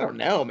 I don't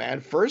know, man.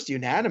 First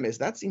unanimous.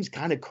 That seems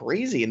kind of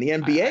crazy in the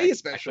NBA,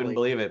 especially. I couldn't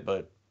believe it,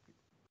 but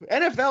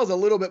NFL is a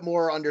little bit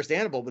more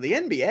understandable, but the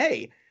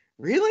NBA,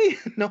 really?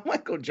 No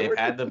Michael Jordan.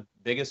 They've had the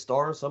biggest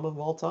stars, some of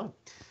all time.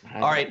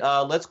 All right,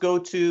 let's go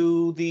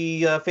to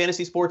the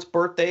fantasy sports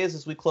birthdays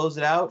as we close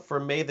it out. For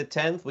May the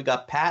 10th, we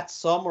got Pat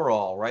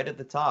Summerall right at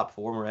the top,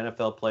 former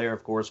NFL player,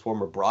 of course,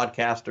 former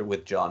broadcaster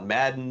with John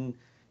Madden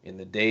in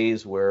the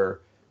days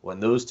when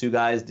those two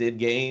guys did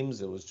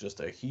games. It was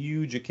just a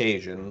huge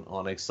occasion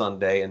on a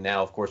Sunday, and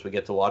now, of course, we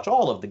get to watch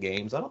all of the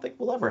games. I don't think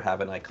we'll ever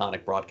have an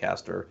iconic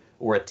broadcaster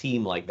or a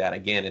team like that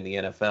again in the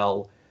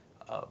NFL.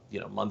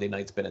 Monday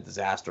night's been a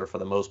disaster for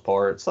the most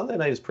part. Sunday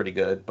night is pretty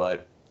good,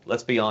 but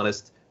let's be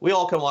honest. We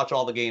all can watch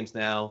all the games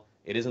now.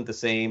 It isn't the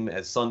same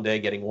as Sunday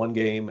getting one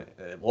game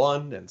at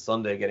 1 and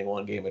Sunday getting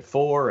one game at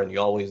 4, and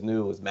you always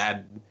knew it was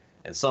Madden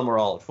and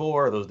Summerall at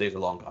 4. Those days are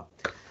long gone.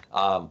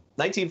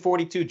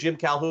 1942, Jim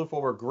Calhoun,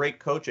 former great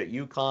coach at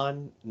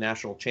UConn,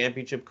 national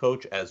championship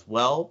coach as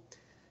well.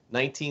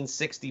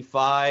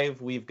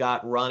 1965, we've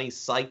got Ronnie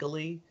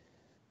Cycli,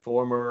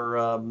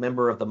 former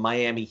member of the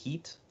Miami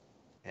Heat,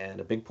 and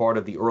a big part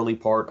of the early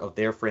part of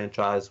their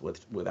franchise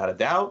without a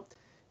doubt.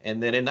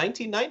 And then in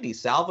 1990,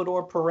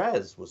 Salvador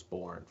Perez was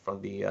born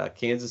from the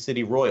Kansas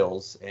City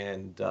Royals.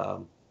 And,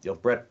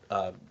 Brett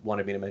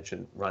wanted me to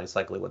mention Ronnie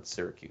Cycli went to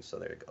Syracuse, so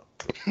there you go.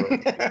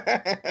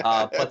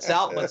 But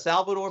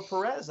Salvador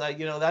Perez,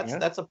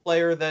 that's a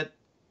player that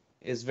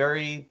is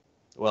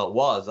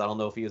was, I don't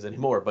know if he is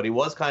anymore, but he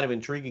was kind of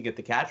intriguing at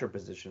the catcher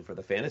position for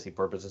the fantasy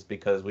purposes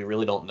because we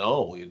really don't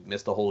know. He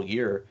missed a whole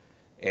year.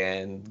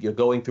 And you're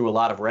going through a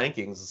lot of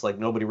rankings. It's like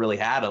nobody really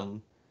had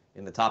him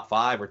in the top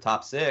 5 or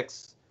top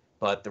 6.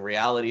 But the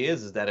reality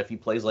is that if he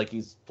plays like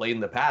he's played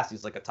in the past,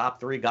 he's like a top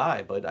 3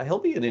 guy. But he'll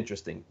be an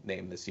interesting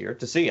name this year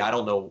to see. I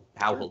don't know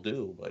how he'll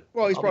do, but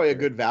he's probably a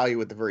good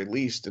value at the very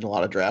least in a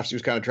lot of drafts. He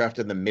was kind of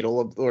drafted in the middle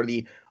of or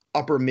the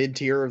upper mid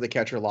tier of the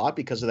catcher lot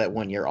because of that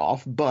 1 year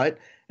off. But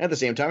at the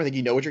same time, I think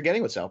you know what you're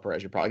getting with Sal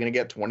Perez. You're probably going to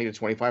get 20 to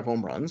 25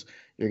 home runs.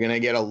 You're going to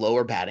get a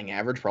lower batting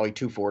average, probably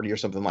 240 or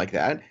something like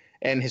that.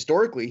 And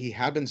historically, he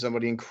had been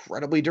somebody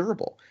incredibly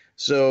durable.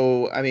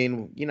 So, I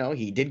mean,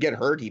 he did get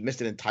hurt. He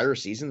missed an entire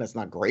season. That's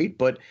not great.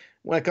 But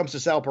when it comes to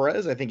Sal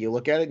Perez, I think you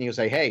look at it and you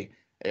say, hey,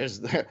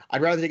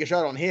 I'd rather take a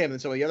shot on him than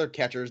some of the other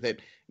catchers that,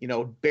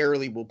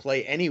 barely will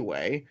play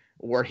anyway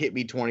or hit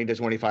me 20 to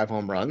 25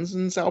 home runs.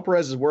 And Sal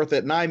Perez is worth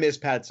it. And I miss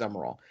Pat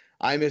Summerall.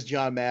 I miss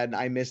John Madden.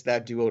 I miss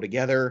that duo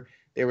together.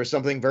 There was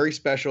something very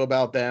special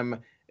about them.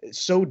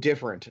 So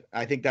different.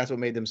 I think that's what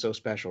made them so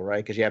special,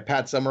 right? Because you have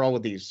Pat Summerall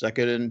with these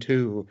 2nd and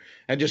 2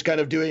 and just kind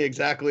of doing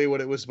exactly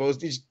what it was supposed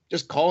to,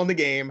 just calling the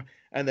game.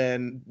 And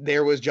then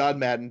there was John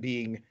Madden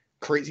being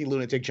crazy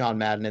lunatic John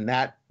Madden. And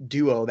that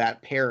duo,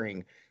 that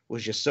pairing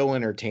was just so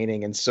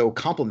entertaining and so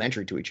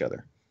complementary to each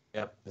other.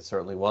 Yep, it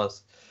certainly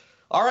was.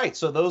 All right,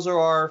 so those are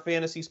our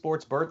fantasy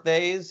sports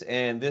birthdays.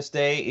 And this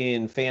day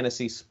in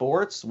fantasy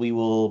sports, we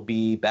will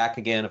be back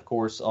again, of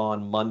course,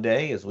 on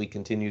Monday as we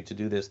continue to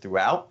do this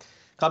throughout.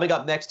 Coming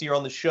up next year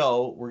on the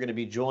show, we're going to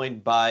be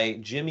joined by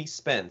Jimmy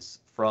Spence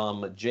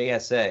from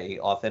JSA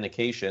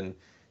Authentication,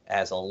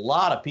 as a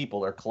lot of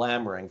people are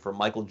clamoring for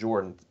Michael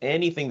Jordan,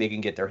 anything they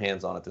can get their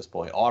hands on at this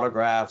point,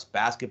 autographs,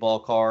 basketball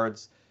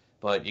cards.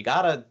 But you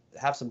got to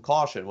have some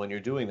caution when you're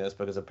doing this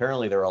because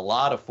apparently there are a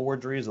lot of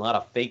forgeries and a lot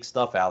of fake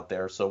stuff out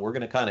there. So we're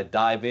going to kind of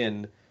dive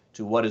in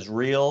to what is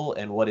real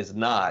and what is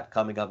not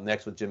coming up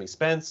next with Jimmy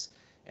Spence.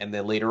 And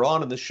then later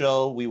on in the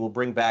show, we will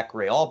bring back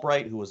Ray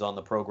Albright, who was on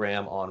the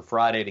program on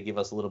Friday, to give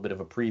us a little bit of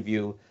a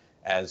preview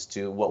as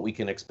to what we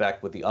can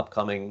expect with the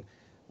upcoming,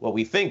 what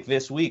we think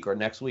this week or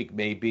next week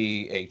may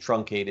be a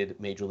truncated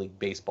Major League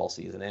Baseball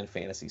season and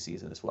fantasy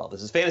season as well.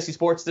 This is Fantasy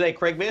Sports Today.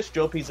 Craig Mish,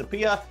 Joe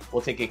Pisapia.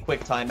 We'll take a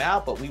quick time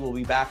out, but we will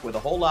be back with a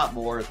whole lot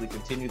more as we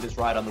continue this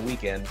ride on the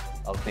weekend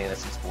of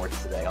Fantasy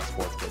Sports Today on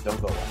SportsGrid. Don't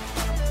go away.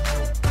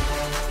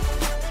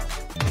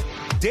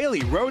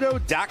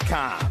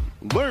 DailyRoto.com.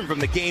 Learn from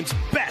the game's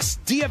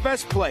best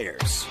DFS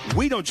players.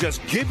 We don't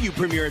just give you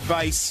premier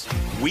advice,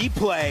 we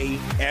play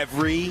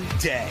every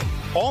day.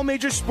 All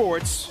major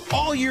sports,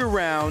 all year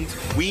round,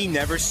 we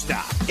never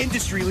stop.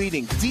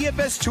 Industry-leading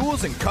DFS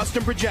tools and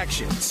custom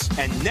projections.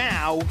 And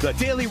now, the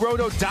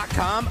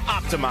DailyRoto.com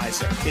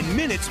Optimizer. In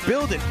minutes,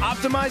 build and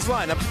optimize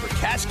lineups for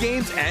cash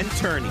games and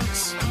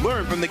tourneys.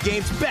 Learn from the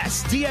game's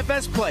best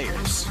DFS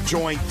players.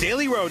 Join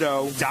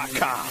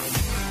DailyRoto.com.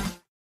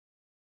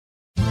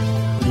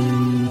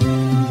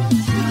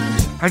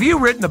 Have you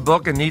written a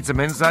book and need some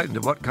insight into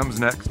what comes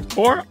next?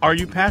 Or are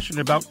you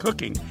passionate about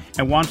cooking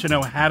and want to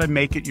know how to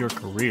make it your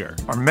career?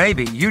 Or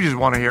maybe you just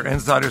want to hear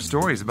insider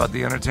stories about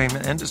the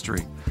entertainment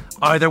industry.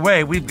 Either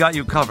way, we've got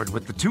you covered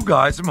with the Two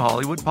Guys from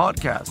Hollywood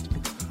podcast.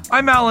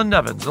 I'm Alan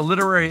Nevins, a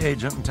literary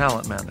agent and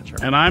talent manager.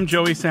 And I'm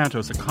Joey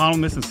Santos, a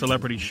columnist and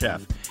celebrity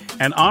chef.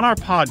 And on our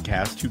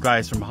podcast, Two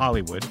Guys from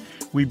Hollywood,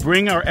 We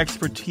bring our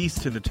expertise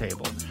to the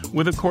table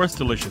with, of course,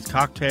 delicious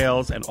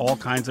cocktails and all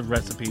kinds of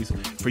recipes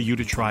for you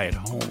to try at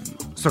home.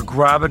 So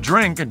grab a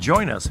drink and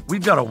join us.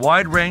 We've got a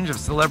wide range of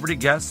celebrity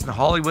guests and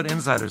Hollywood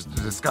insiders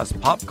to discuss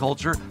pop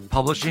culture,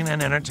 publishing,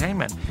 and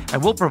entertainment.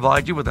 And we'll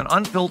provide you with an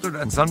unfiltered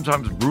and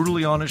sometimes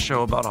brutally honest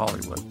show about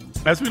Hollywood.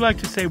 As we like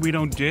to say, we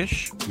don't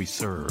dish, we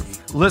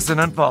serve. Listen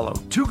and follow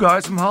Two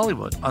Guys from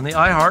Hollywood on the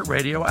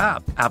iHeartRadio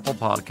app, Apple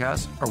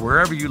Podcasts, or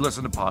wherever you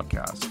listen to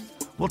podcasts.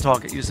 We'll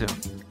talk at you soon.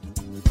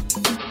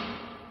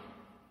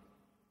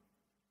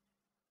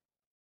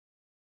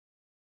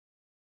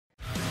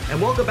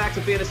 And welcome back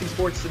to Fantasy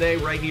Sports Today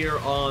right here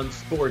on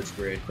Sports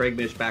Grid. Craig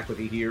Mish back with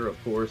you here,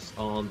 of course,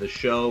 on the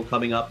show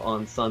coming up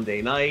on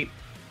Sunday night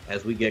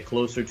as we get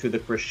closer to the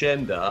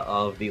crescendo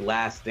of The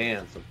Last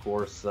Dance. Of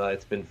course,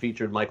 it's been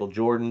featured Michael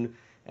Jordan.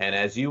 And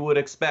as you would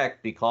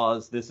expect,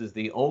 because this is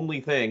the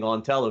only thing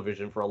on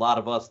television for a lot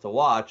of us to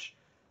watch,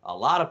 a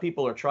lot of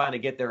people are trying to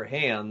get their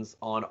hands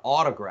on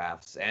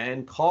autographs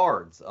and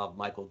cards of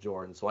Michael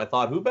Jordan. So I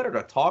thought, who better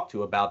to talk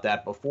to about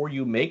that before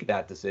you make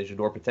that decision,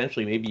 or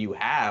potentially maybe you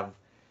have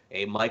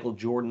a Michael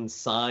Jordan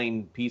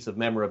signed piece of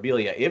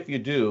memorabilia. If you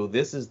do,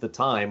 this is the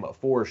time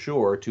for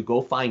sure to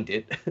go find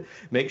it,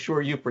 make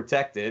sure you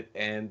protect it,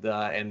 and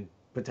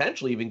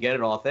potentially even get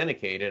it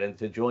authenticated. And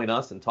to join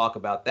us and talk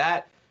about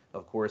that,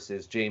 of course,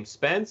 is James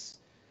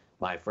Spence,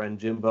 my friend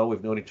Jimbo.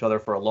 We've known each other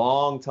for a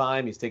long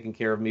time. He's taken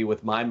care of me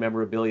with my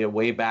memorabilia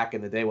way back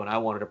in the day when I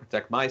wanted to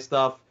protect my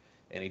stuff.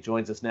 And he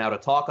joins us now to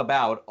talk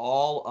about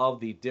all of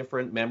the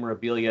different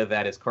memorabilia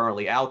that is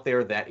currently out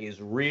there, that is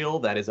real,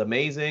 that is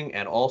amazing,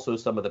 and also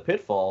some of the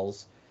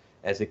pitfalls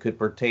as it could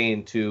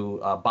pertain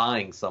to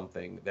buying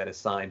something that is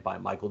signed by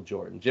Michael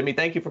Jordan. Jimmy,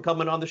 thank you for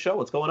coming on the show.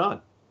 What's going on?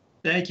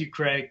 Thank you,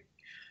 Craig.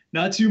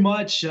 Not too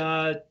much.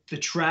 The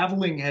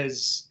traveling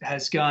has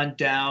gone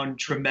down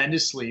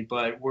tremendously,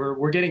 but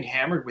we're getting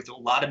hammered with a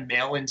lot of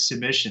mail-in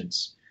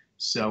submissions.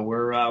 So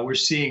we're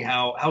seeing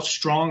how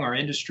strong our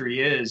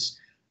industry is.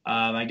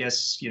 I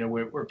guess,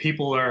 where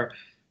people are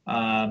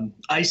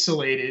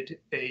isolated,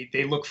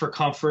 they look for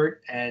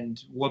comfort, and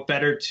what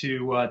better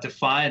to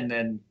find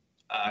than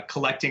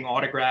collecting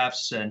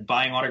autographs and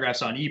buying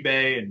autographs on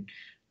eBay.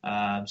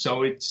 And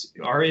so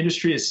our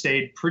industry has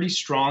stayed pretty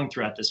strong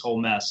throughout this whole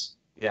mess.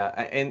 Yeah,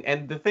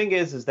 and the thing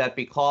is that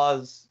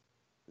because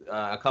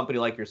a company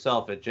like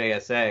yourself at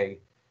JSA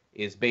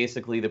is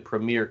basically the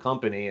premier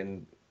company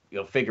and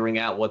figuring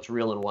out what's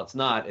real and what's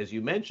not, as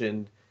you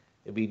mentioned,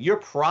 I mean, you're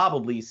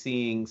probably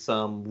seeing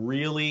some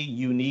really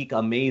unique,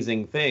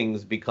 amazing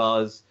things,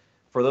 because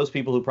for those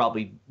people who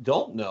probably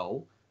don't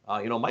know,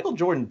 Michael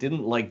Jordan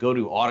didn't go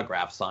to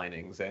autograph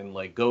signings and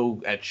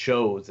go at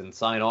shows and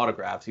sign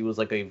autographs. He was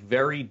a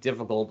very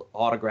difficult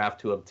autograph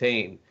to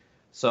obtain.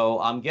 So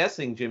I'm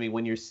guessing, Jimmy,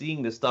 when you're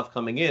seeing this stuff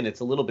coming in,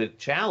 it's a little bit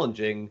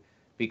challenging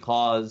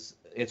because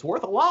it's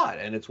worth a lot,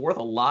 and it's worth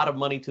a lot of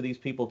money to these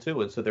people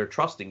too. And so they're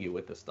trusting you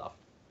with this stuff.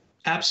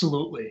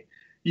 Absolutely.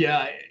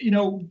 Yeah,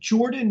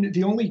 Jordan,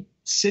 the only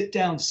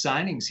sit-down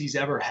signings he's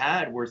ever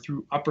had were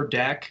through Upper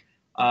Deck,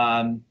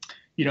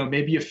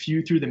 maybe a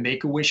few through the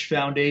Make-A-Wish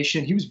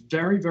Foundation. He was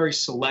very, very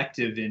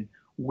selective in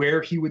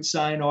where he would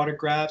sign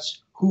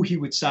autographs, who he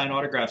would sign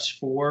autographs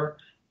for.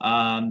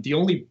 The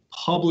only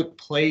public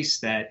place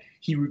that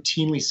he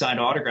routinely signed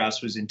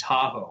autographs was in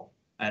Tahoe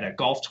at a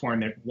golf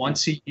tournament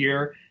once a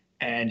year,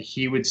 and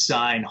he would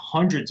sign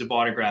hundreds of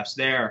autographs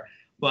there.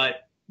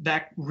 But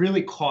that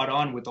really caught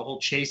on with the whole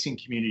chasing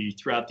community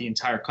throughout the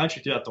entire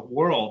country, throughout the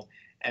world,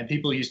 and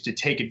people used to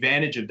take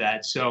advantage of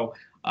that. So,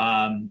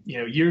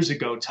 years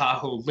ago,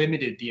 Tahoe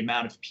limited the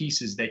amount of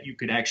pieces that you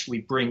could actually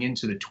bring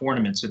into the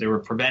tournament. So they were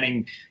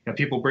preventing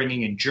people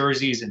bringing in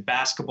jerseys and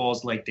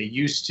basketballs like they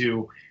used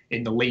to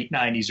in the late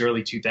 90s,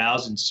 early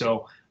 2000s.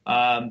 So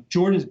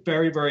Jordan is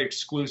very, very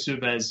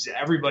exclusive, as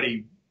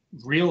everybody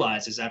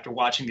realizes after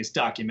watching this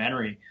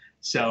documentary.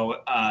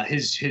 So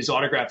his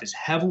autograph is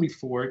heavily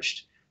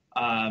forged.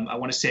 I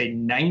want to say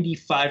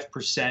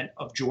 95%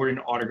 of Jordan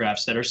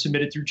autographs that are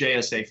submitted through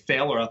JSA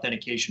fail our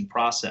authentication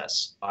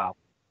process. Wow,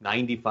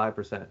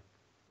 95%.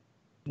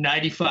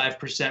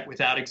 95%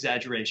 without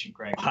exaggeration,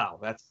 Craig. Wow,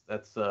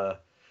 that's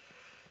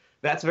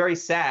very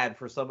sad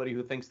for somebody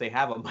who thinks they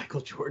have a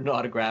Michael Jordan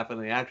autograph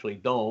and they actually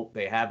don't.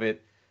 They have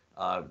it,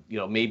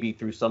 maybe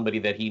through somebody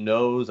that he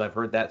knows. I've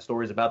heard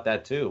stories about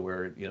that too,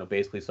 where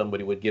basically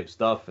somebody would give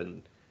stuff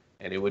and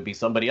it would be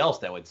somebody else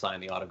that would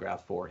sign the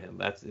autograph for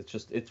him.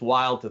 It's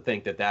wild to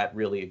think that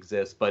really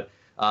exists. But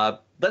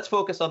let's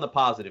focus on the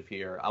positive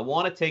here. I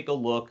want to take a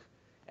look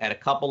at a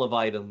couple of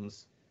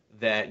items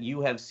that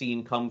you have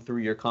seen come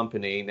through your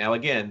company. Now,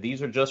 again,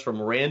 these are just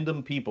from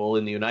random people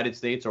in the United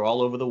States or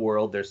all over the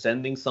world. They're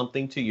sending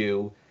something to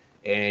you,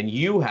 and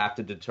you have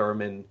to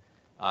determine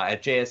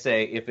at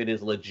JSA if it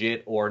is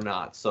legit or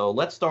not. So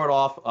let's start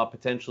off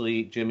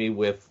potentially, Jimmy,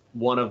 with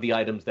one of the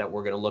items that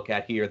we're going to look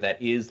at here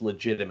that is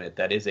legitimate,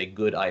 that is a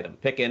good item.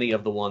 Pick any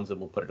of the ones and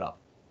we'll put it up.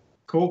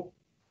 Cool.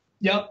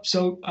 Yep.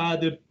 So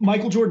the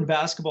Michael Jordan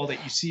basketball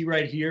that you see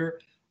right here,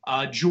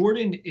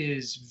 Jordan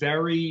is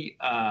very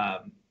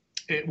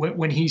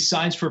when he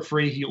signs for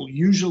free, he'll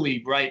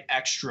usually write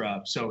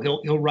extra. So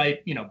he'll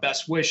write,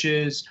 best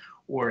wishes,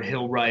 or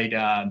he'll write,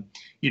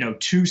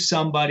 to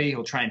somebody.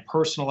 He'll try and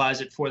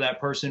personalize it for that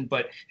person.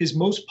 But his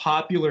most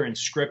popular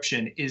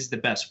inscription is the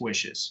best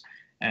wishes.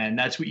 And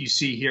that's what you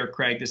see here,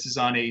 Craig. This is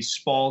on a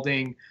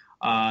Spalding.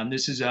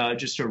 This is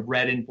just a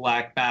red and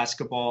black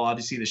basketball,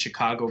 obviously the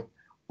Chicago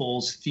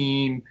Bulls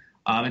theme.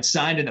 It's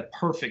signed in the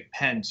perfect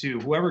pen, too.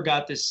 Whoever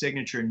got this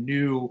signature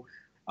knew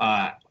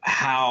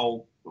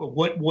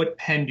what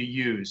pen to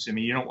use. I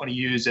mean, you don't want to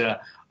use a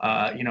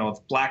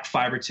black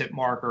fiber tip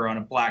marker on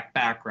a black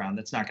background.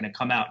 That's not going to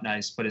come out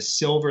nice. But a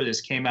silver,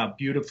 this came out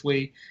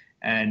beautifully.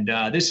 And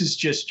this is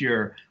just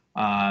your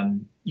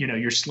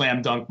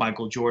slam dunk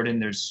Michael Jordan.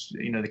 There's,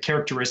 the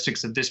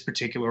characteristics of this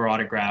particular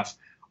autograph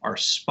are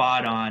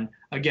spot on.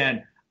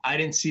 Again, I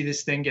didn't see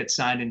this thing get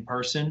signed in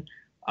person.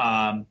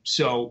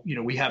 So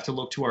we have to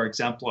look to our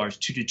exemplars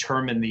to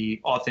determine the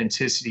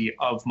authenticity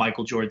of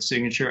Michael Jordan's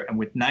signature. And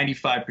with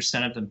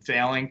 95% of them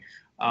failing,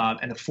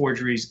 and the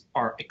forgeries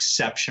are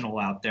exceptional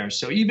out there.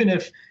 So even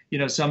if,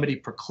 somebody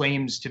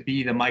proclaims to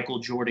be the Michael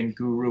Jordan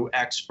guru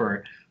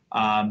expert,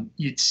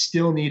 you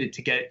still need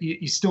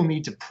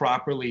to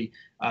properly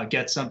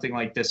get something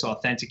like this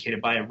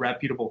authenticated by a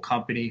reputable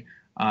company.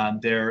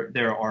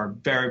 There are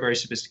very, very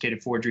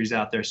sophisticated forgeries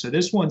out there. So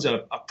this one's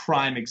a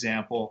prime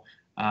example.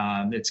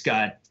 It's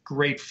got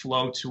great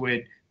flow to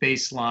it,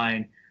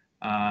 baseline.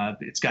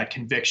 It's got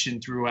conviction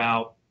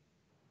throughout,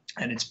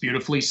 and it's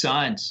beautifully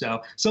signed.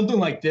 So something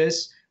like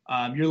this,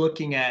 you're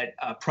looking at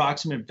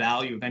approximate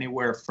value of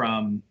anywhere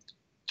from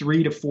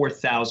 $3,000 to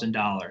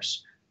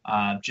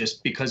 $4,000,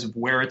 just because of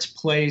where it's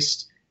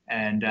placed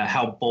and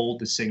how bold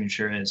the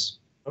signature is.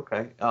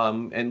 Okay.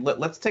 And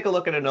let's take a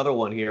look at another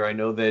one here. I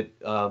know that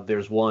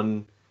there's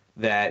one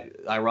that,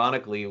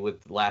 ironically,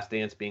 with Last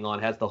Dance being on,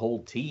 has the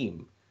whole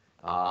team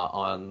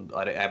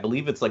I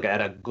believe it's like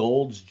at a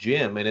Gold's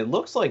Gym, and it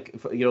looks like,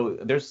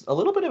 there's a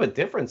little bit of a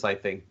difference, I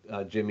think,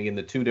 Jimmy, in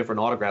the two different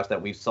autographs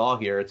that we saw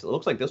here. It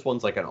looks like this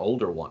one's like an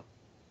older one.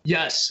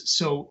 Yes.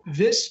 So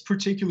this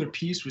particular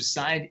piece was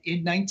signed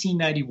in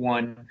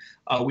 1991.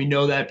 We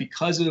know that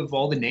because of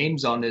all the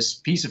names on this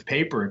piece of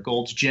paper at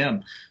Gold's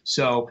Gym.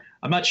 So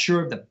I'm not sure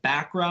of the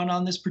background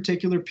on this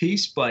particular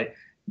piece, but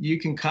you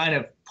can kind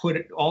of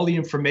put all the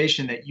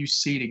information that you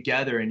see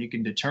together, and you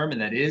can determine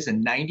that it is a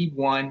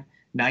 91-92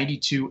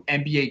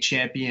 NBA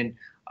champion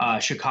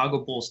Chicago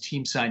Bulls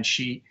team sign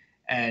sheet.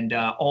 And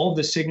all of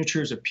the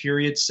signatures are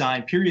period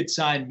signed. Period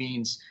signed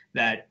means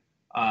that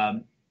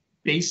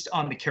based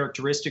on the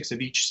characteristics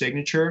of each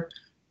signature,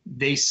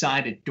 they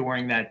signed it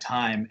during that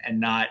time and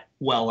not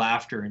well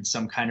after in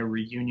some kind of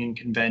reunion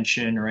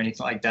convention or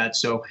anything like that.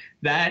 So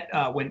that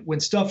when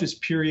stuff is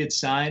period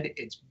signed,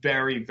 it's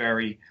very,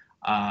 very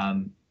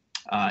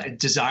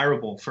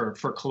desirable for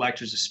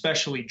collectors,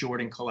 especially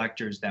Jordan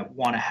collectors that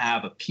want to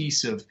have a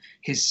piece of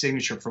his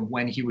signature from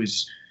when he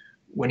was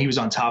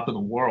on top of the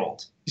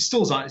world. He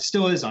still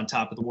is on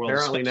top of the world.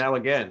 Apparently now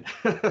again.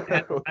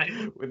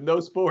 With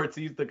no sports,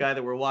 he's the guy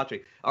that we're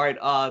watching. All right,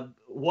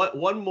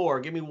 one more.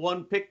 Give me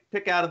one.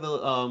 Pick out of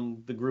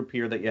the group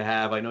here that you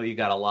have. I know you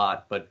got a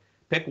lot, but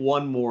pick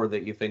one more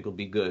that you think will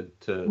be good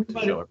to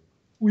show.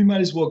 We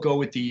might as well go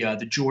with the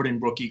Jordan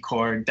rookie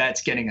card.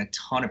 That's getting a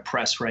ton of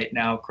press right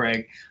now,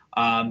 Craig.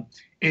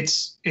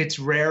 It's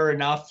rare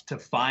enough to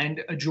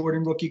find a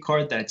Jordan rookie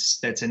card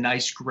that's a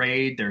nice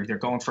grade. They're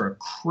going for a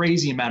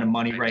crazy amount of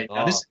money right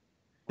now. This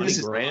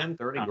 20 grand,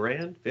 30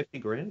 grand, 50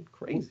 grand,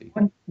 crazy.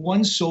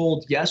 One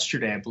sold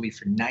yesterday, I believe,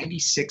 for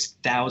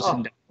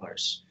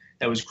 $96,000.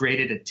 That was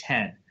graded a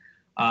 10.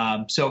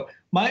 So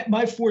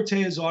my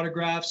forte is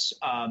autographs.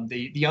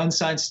 The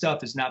unsigned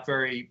stuff is not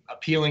very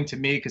appealing to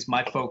me because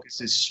my focus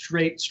is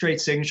straight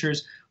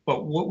signatures.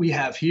 But what we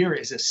have here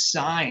is a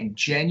signed,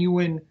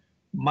 genuine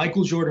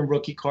Michael Jordan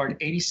rookie card,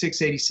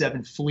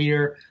 86-87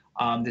 Fleer.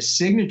 The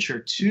signature,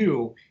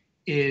 too,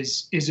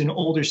 is an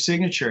older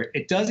signature.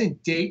 It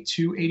doesn't date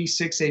to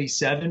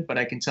 86-87, but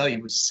I can tell you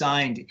it was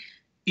signed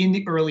in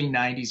the early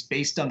 90s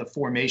based on the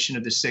formation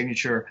of the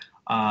signature.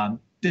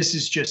 This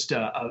is just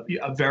a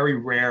very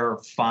rare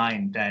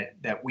find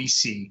that we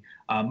see.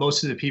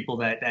 Most of the people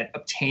that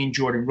obtain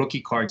Jordan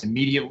rookie cards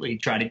immediately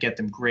try to get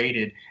them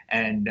graded,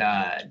 and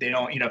they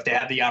don't, if they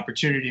have the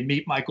opportunity to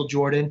meet Michael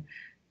Jordan,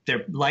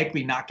 they're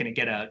likely not going to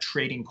get a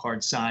trading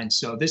card signed.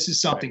 So this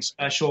is something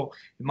special.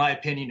 In my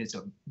opinion, it's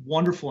a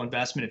wonderful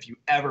investment if you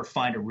ever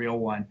find a real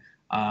one.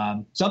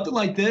 Something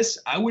like this,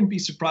 I wouldn't be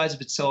surprised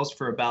if it sells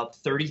for about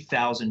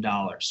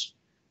 $30,000,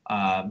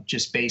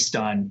 just based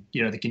on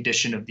the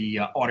condition of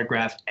the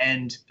autograph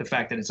and the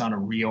fact that it's on a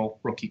real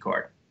rookie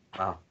card.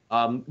 Wow.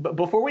 But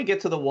before we get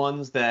to the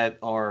ones that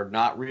are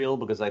not real,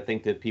 because I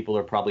think that people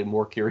are probably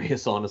more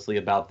curious, honestly,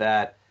 about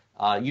that,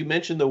 you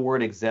mentioned the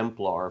word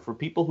exemplar. For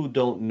people who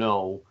don't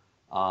know,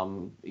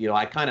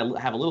 I kind of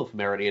have a little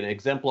familiarity. An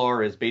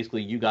exemplar is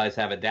basically you guys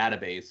have a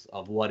database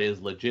of what is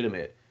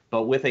legitimate.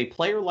 But with a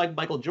player like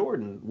Michael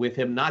Jordan, with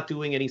him not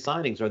doing any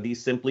signings, are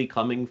these simply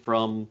coming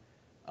from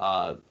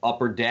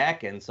Upper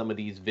Deck and some of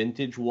these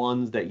vintage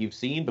ones that you've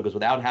seen? Because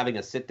without having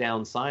a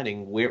sit-down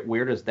signing,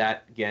 where does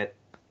that get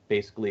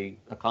basically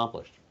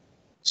accomplished?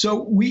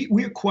 So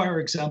we acquire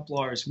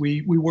exemplars.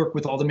 We work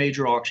with all the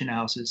major auction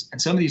houses,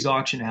 and some of these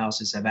auction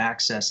houses have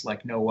access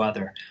like no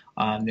other.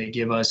 They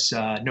give us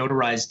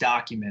notarized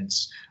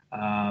documents,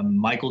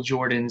 Michael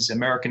Jordan's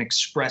American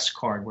Express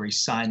card where he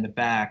signed the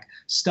back,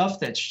 stuff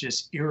that's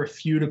just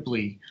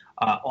irrefutably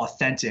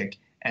authentic.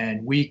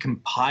 And we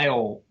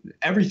compile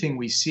everything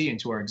we see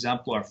into our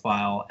exemplar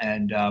file.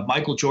 And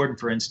Michael Jordan,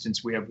 for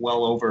instance, we have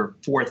well over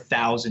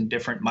 4,000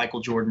 different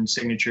Michael Jordan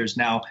signatures.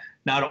 Now,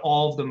 not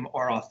all of them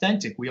are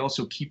authentic. We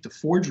also keep the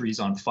forgeries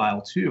on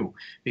file too,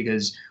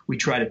 because we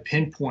try to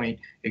pinpoint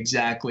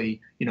exactly,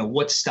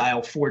 what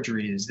style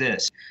forgery is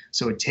this.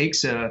 So it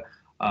takes a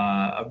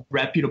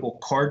reputable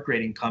card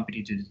grading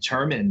company to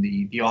determine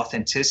the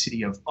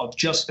authenticity of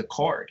just the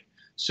card.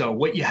 So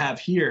what you have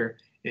here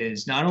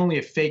is not only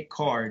a fake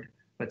card,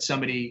 but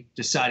somebody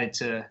decided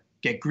to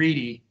get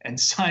greedy and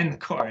sign the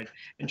card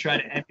and try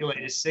to emulate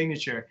his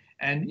signature.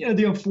 And,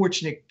 the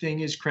unfortunate thing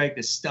is, Craig,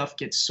 this stuff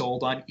gets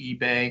sold on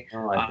eBay.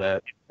 Oh, I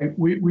bet.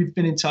 We've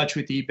been in touch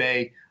with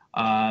eBay,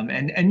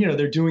 and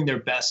they're doing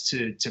their best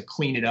to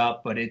clean it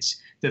up, but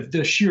it's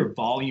the sheer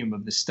volume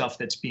of the stuff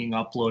that's being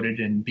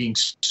uploaded and being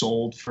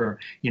sold for,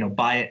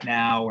 buy it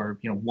now or,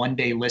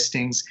 one-day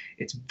listings.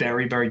 It's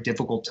very, very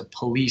difficult to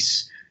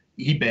police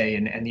eBay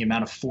and the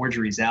amount of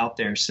forgeries out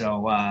there.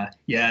 So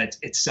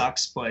it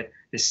sucks, but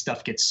this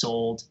stuff gets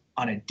sold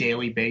on a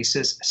daily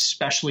basis,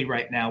 especially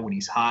right now when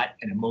he's hot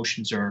and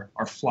emotions are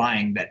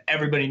flying, that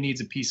everybody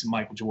needs a piece of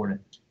Michael Jordan.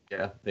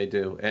 Yeah, they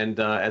do. And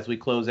as we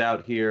close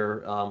out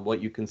here,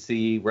 what you can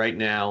see right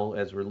now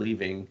as we're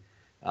leaving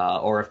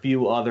are a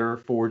few other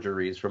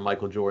forgeries from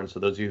Michael Jordan.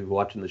 So those of you who are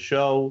watching the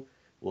show,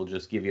 we'll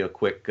just give you a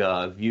quick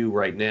view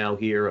right now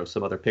here of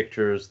some other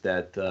pictures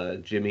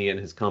that Jimmy and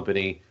his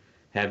company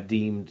have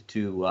deemed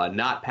to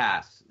not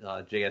pass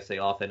JSA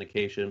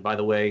authentication. By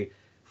the way,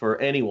 for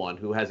anyone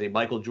who has a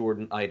Michael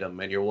Jordan item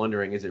and you're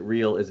wondering, is it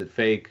real, is it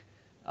fake,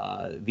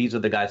 these are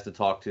the guys to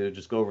talk to.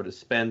 Just go over to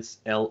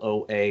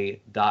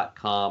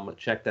SpenceLOA.com.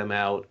 Check them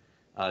out.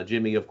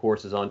 Jimmy, of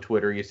course, is on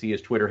Twitter. You see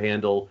his Twitter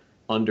handle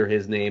under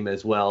his name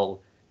as well.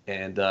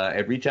 And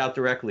reach out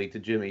directly to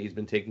Jimmy. He's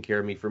been taking care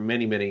of me for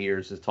many, many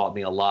years, has taught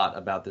me a lot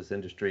about this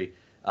industry.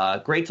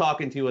 Great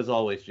talking to you as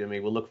always, Jimmy.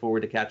 We'll look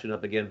forward to catching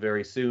up again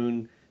very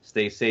soon.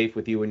 Stay safe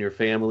with you and your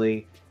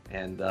family,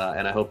 and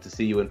I hope to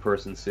see you in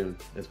person soon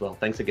as well.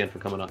 Thanks again for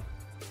coming on.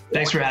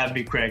 Thanks for having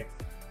me, Craig.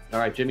 All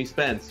right, Jimmy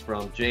Spence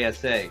from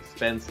JSA,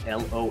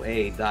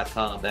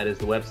 SpenceLOA.com. That is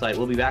the website.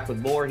 We'll be back with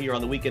more here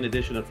on the weekend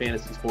edition of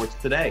Fantasy Sports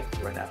Today,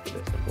 right after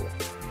this. Don't go away.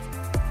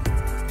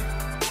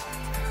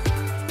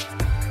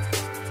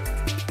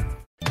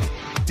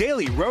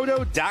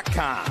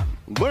 DailyRoto.com.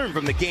 Learn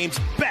from the game's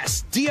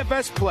best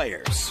DFS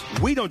players.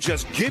 We don't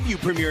just give you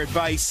premier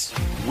advice,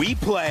 we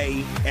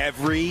play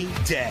every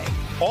day.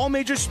 All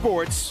major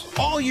sports,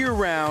 all year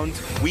round,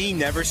 we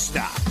never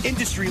stop.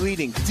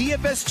 Industry-leading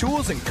DFS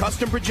tools and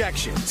custom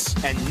projections.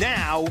 And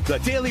now, the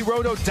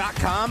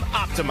DailyRoto.com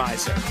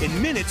Optimizer.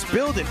 In minutes,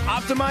 build and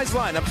optimize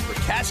lineups for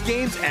cash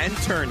games and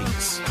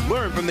tourneys.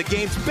 Learn from the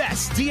game's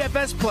best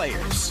DFS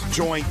players.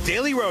 Join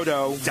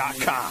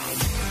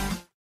DailyRoto.com.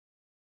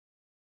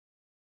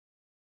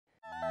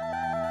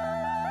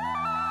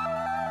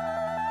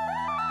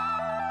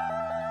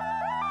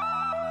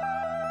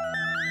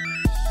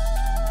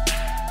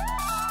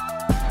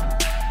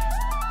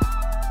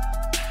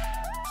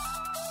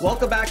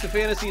 Welcome back to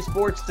Fantasy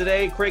Sports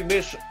Today. Craig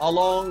Mish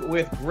along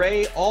with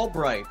Gray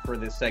Albright for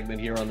this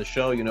segment here on the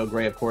show. You know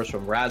Gray, of course,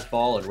 from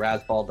Razzball and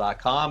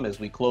Razzball.com as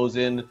we close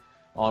in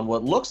on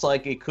what looks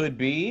like it could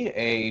be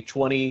a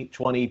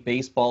 2020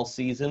 baseball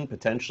season.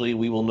 Potentially,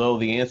 we will know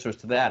the answers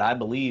to that, I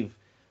believe,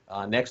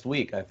 next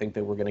week. I think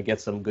that we're going to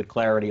get some good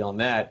clarity on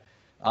that.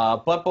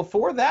 But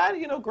before that,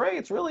 Gray,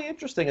 it's really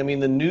interesting. I mean,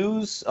 the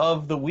news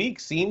of the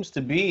week seems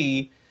to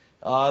be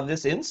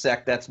this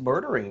insect that's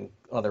murdering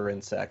other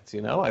insects.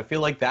 I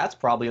feel like that's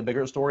probably a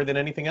bigger story than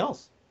anything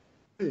else.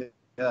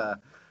 Yeah,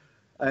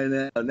 I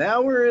know.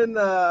 Now we're in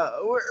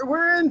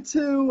we're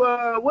into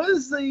what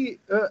is the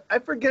I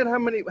forget how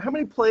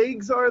many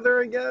plagues are there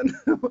again?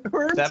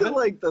 We're into 7?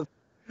 like the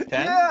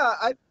 10?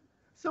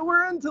 So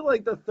we're into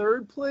like the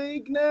third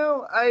plague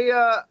now.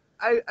 I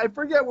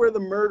forget where the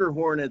murder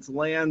hornets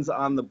lands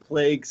on the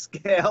plague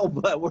scale,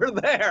 but we're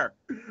there.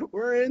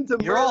 We're into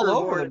You're murder all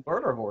over hornet. the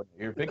murder hornet.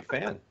 You're a big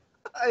fan.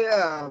 I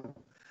am.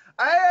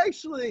 I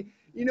actually,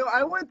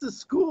 I went to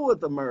school with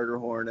the murder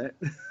hornet.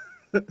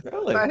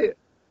 Really? I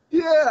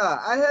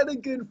had a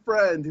good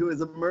friend who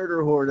was a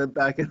murder hornet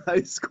back in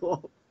high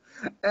school,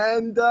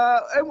 and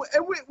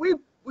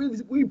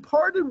we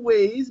parted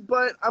ways.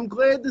 But I'm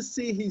glad to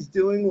see he's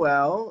doing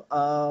well.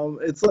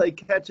 It's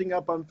like catching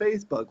up on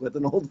Facebook with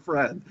an old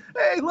friend.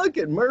 Hey, look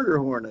at murder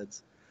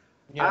hornets.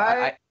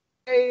 Yeah,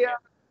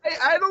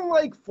 I don't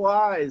like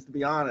flies, to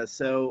be honest.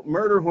 So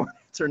murder hornets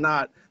they're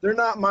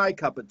not my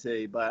cup of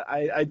tea. But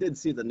I did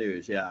see the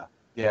news. Yeah.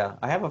 Yeah,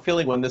 I have a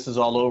feeling when this is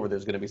all over,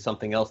 there's going to be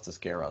something else to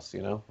scare us.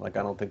 Like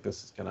I don't think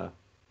this is going to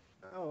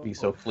be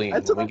so clean.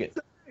 That's When what we I'm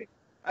get saying.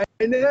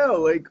 I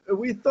know. Like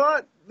we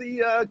thought the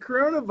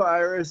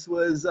coronavirus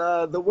was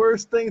the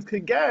worst things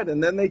could get,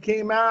 and then they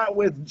came out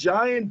with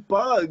giant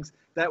bugs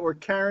that were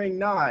carrying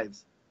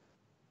knives.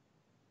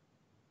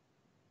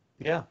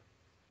 Yeah,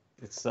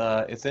 it's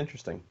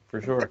interesting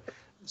for sure.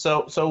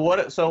 So what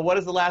has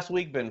the last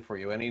week been for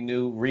you? Any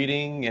new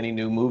reading? Any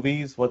new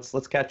movies?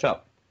 Let's catch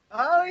up.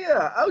 Oh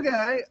yeah,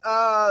 okay.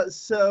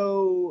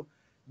 So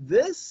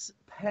this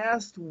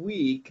past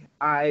week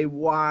I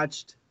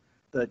watched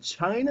The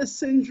China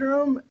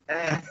Syndrome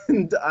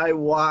and I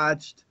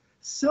watched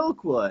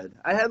Silkwood.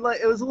 I had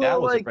it was a little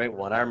That was a great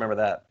one. I remember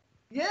that.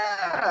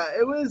 Yeah,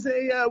 it was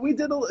we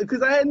did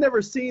because I had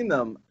never seen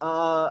them.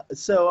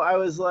 So I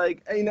was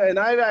like, and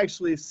I've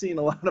actually seen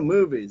a lot of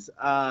movies,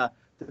 to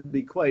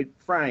be quite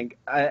frank,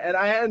 and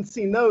I hadn't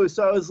seen those.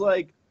 So I was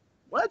like,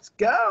 let's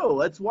go.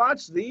 Let's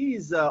watch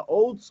these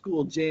old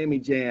school jammy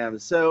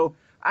jams. So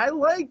I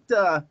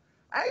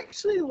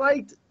actually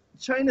liked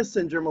China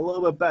Syndrome a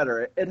little bit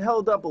better. It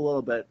held up a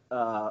little bit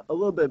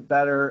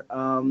better.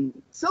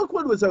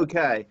 Silkwood was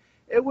okay.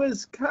 It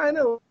was kind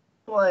of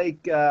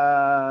like,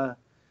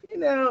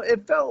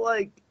 it felt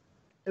like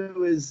it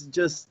was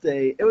just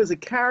a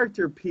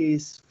character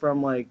piece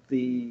from like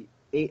the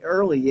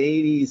early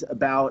 80s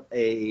about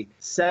an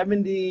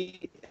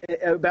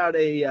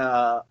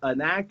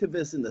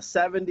activist in the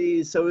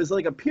 70s. So it was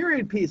like a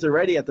period piece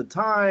already at the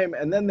time,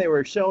 and then they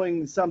were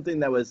showing something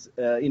that was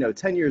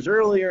 10 years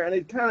earlier, and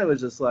it kind of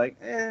was just like,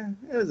 it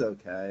was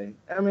okay.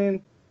 I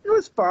mean, it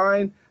was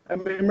fine. I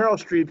mean, Meryl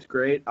Streep's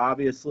great,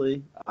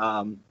 obviously.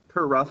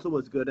 Kurt Russell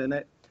was good in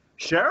it.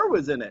 Cher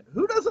was in it.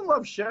 Who doesn't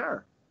love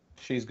Cher?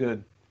 She's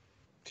good.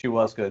 She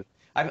was good.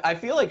 I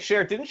feel like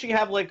Cher, didn't she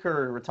have like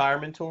her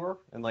retirement tour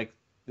and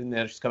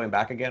then she's coming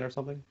back again or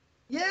something?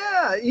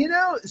 Yeah,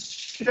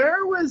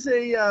 Cher was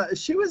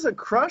she was a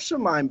crush of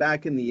mine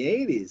back in the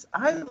 80s.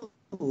 I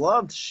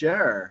loved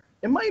Cher.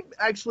 That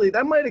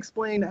might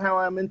explain how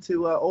I'm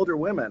into older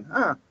women.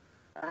 Huh.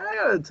 I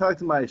gotta talk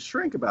to my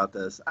shrink about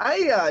this.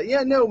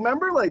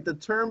 Remember like the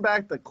Turn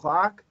Back the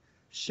Clock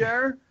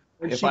Cher?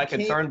 If I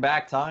could turn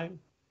back time?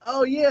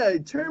 Oh yeah,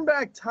 Turn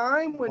Back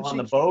Time when on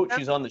the boat,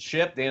 she's on the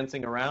ship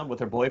dancing around with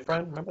her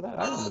boyfriend. Remember that?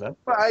 I remember that.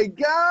 Oh my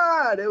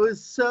God, it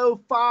was so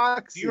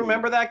foxy. Do you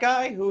remember that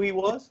guy? Who he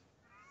was?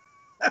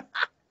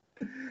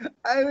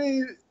 I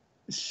mean,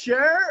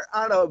 Cher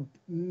on a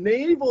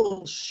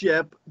naval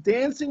ship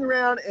dancing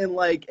around in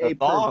like a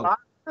thong.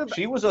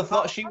 She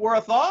wore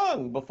a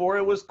thong before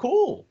it was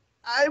cool.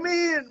 I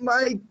mean,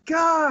 my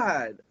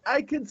God,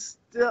 I could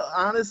still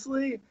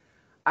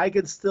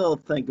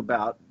think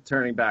about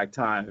turning back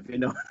time, if you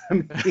know what I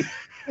mean.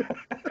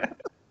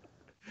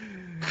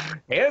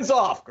 Hands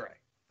off, Greg.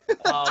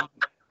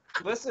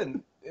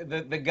 Listen,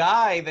 the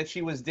guy that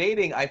she was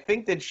dating, I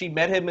think that she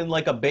met him in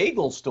like a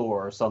bagel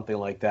store or something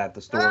like that.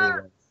 The story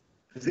was.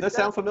 Does that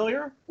sound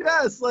familiar?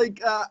 Yes,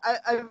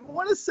 I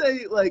want to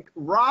say like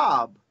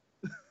Rob,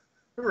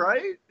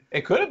 right?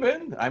 It could have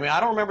been. I mean, I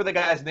don't remember the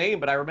guy's name,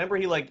 but I remember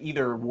he like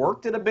either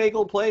worked at a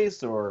bagel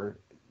place or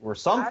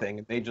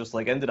something. They just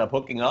like ended up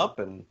hooking up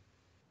and.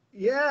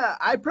 Yeah,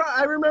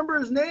 I remember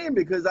his name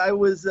because I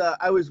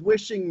was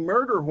wishing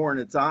murder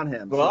hornets on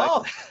him.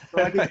 Well,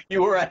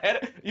 you were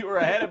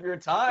ahead of your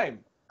time.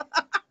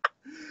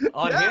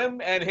 On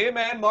him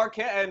and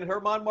Marquez and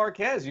Herman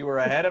Marquez, you were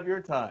ahead of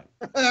your time.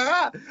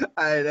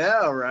 I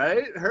know,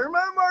 right?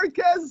 Herman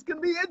Marquez is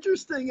going to be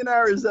interesting in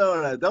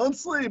Arizona. Don't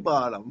sleep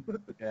on him.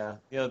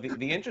 Yeah,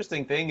 the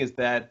interesting thing is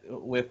that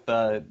with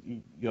kind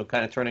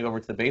of turning over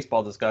to the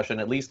baseball discussion,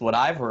 at least what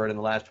I've heard in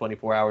the last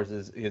 24 hours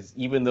is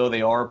even though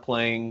they are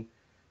playing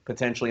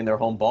potentially in their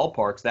home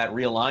ballparks, that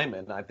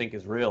realignment I think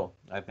is real.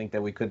 I think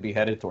that we could be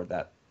headed toward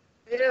that.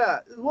 Yeah,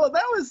 well,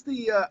 that was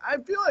I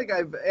feel like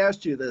I've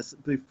asked you this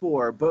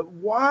before, but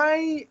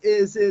why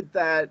is it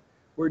that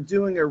we're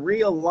doing a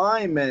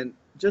realignment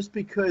just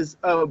because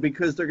they're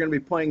going to be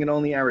playing in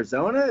only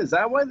Arizona? Is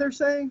that what they're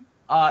saying?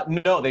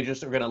 No, they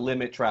just are going to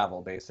limit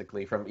travel,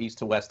 basically, from East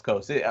to West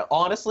Coast.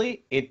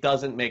 Honestly, it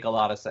doesn't make a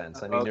lot of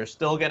sense. I mean, they're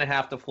still going to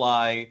have to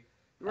fly.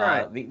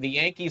 Right. The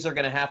Yankees are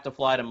going to have to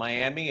fly to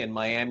Miami, and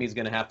Miami's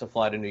going to have to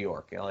fly to New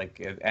York.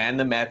 And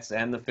the Mets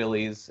and the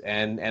Phillies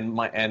and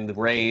the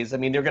Rays. I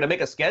mean, they're going to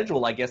make a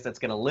schedule, I guess, that's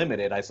going to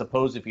limit it. I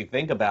suppose if you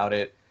think about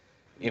it,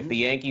 if the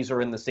Yankees are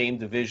in the same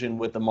division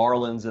with the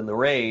Marlins and the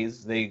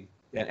Rays,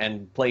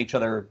 and play each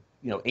other,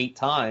 8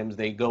 times,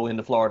 they go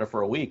into Florida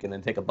for a week and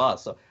then take a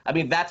bus. So, I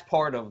mean, that's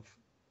part of,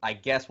 I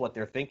guess, what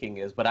their thinking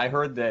is. But I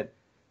heard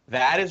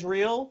that is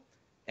real.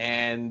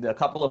 And a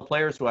couple of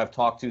players who I've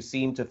talked to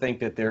seem to think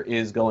that there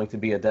is going to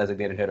be a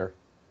designated hitter,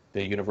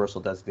 the universal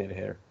designated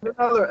hitter.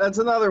 That's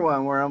another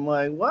one where I'm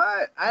like,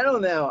 what? I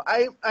don't know.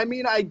 I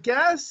mean, I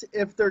guess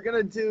if they're going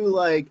to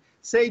do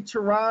say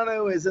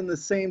Toronto is in the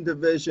same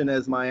division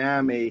as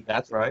Miami.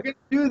 That's right. They're going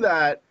to do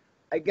that.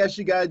 I guess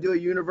you got to do a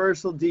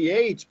universal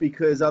DH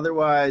because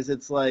otherwise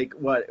it's like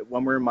when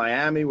we're in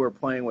Miami, we're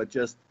playing with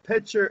just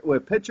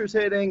pitchers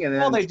hitting, and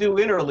then Well, they do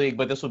interleague,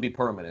 but this would be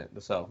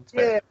permanent, so it's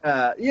fair.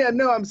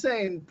 No, I'm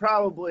saying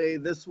probably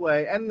this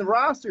way, and the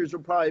rosters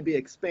will probably be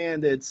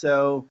expanded.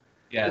 So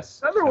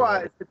yes,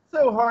 otherwise it's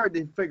so hard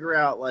to figure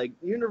out like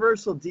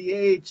universal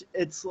DH.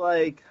 It's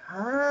like,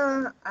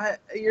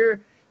 you're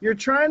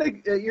trying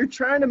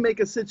to make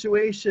a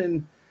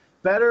situation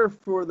better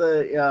for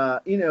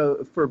the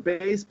for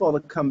baseball to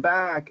come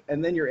back,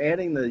 and then you're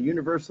adding the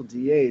universal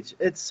DH.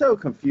 It's so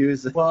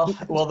confusing. Well,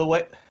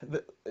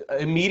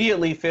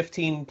 immediately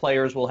 15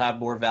 players will have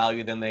more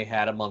value than they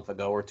had a month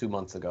ago or 2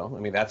 months ago.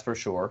 I mean, that's for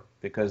sure,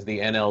 because the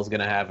NL is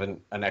going to have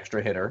an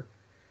extra hitter.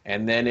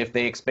 And then if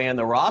they expand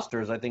the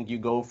rosters, I think you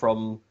go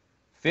from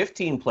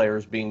 15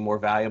 players being more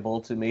valuable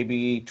to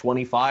maybe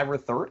 25 or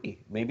 30,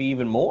 maybe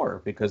even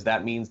more, because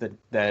that means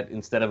that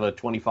instead of a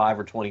 25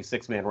 or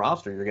 26-man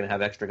roster, you're going to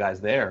have extra guys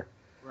there.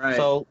 Right.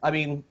 So, I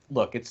mean,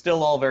 look, it's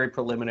still all very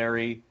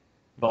preliminary,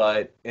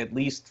 but at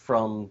least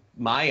from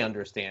my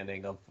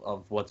understanding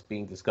of what's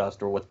being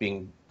discussed or what's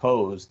being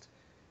posed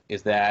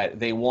is that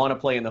they want to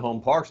play in the home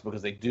parks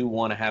because they do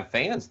want to have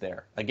fans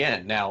there.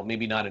 Again, now,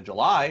 maybe not in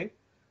July,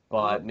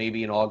 but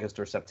maybe in August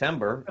or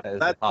September as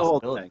a possibility.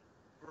 The whole thing.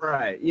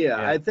 Right.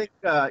 Yeah. I think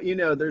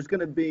it's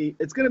going to be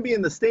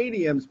in the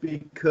stadiums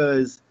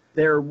because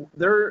they're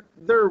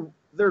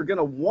going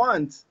to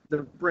want to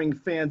bring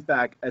fans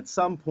back at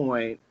some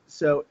point.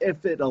 So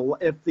if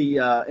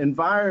the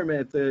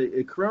environment, if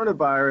the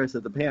coronavirus,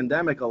 if the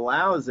pandemic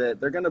allows it,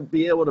 they're going to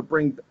be able to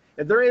bring.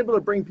 If they're able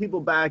to bring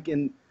people back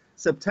in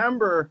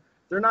September,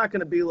 they're not going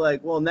to be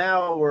like, well,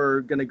 now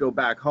we're going to go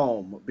back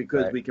home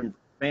because we can bring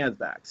fans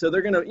back. So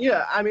they're going to.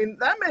 Yeah. I mean,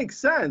 that makes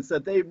sense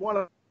that they want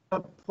to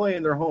play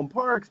in their home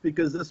parks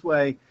because this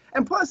way,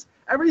 and plus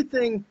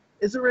everything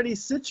is already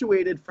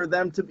situated for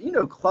them to,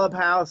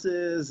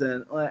 clubhouses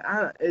and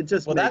it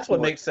just. Well, that's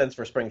what makes sense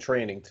for spring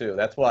training too.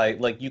 That's why,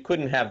 you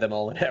couldn't have them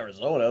all in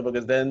Arizona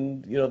because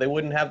then, they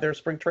wouldn't have their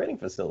spring training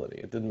facility.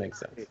 It didn't make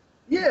sense.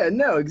 Yeah,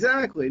 no,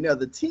 exactly. No,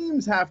 the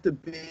teams have to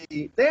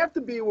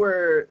be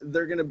where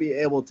they're going to be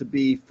able to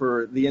be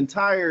for the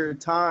entire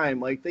time.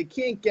 Like they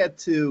can't get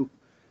to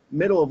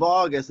middle of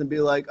August and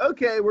be like,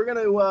 okay, we're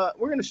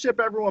gonna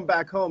ship everyone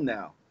back home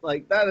now.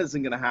 Like that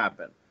isn't gonna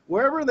happen.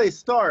 Wherever they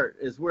start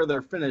is where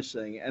they're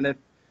finishing, and if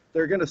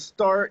they're gonna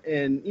start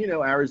in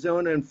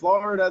Arizona and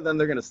Florida, then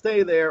they're gonna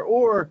stay there.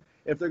 Or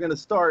if they're gonna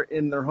start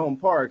in their home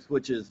parks,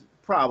 which is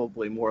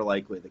probably more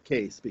likely the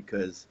case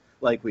because,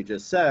 like we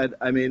just said,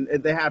 I mean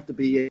they have to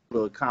be able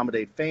to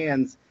accommodate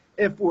fans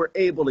if we're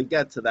able to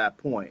get to that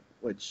point.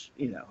 Which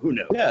who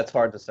knows? Yeah, it's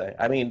hard to say.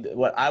 I mean,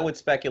 what I would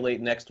speculate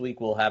next week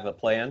we'll have a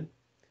plan.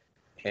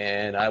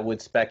 And I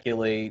would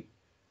speculate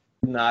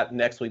not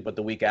next week, but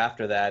the week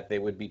after that, they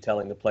would be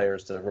telling the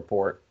players to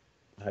report.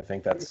 I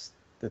think it's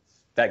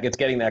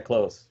getting that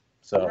close.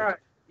 So right.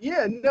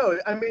 Yeah, no,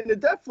 I mean,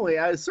 definitely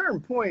at a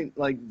certain point,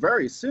 like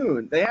very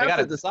soon, they have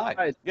to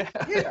decide.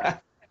 Yeah,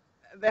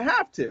 they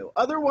have to.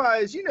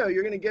 Otherwise, you're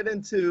going to get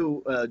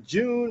into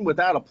June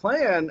without a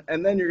plan,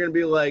 and then you're going to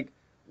be like,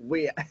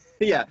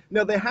 they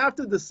have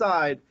to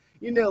decide.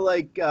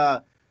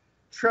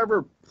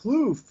 Trevor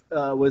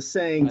Plouffe was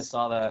saying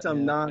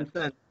some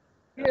nonsense.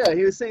 Yeah,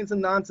 he was saying some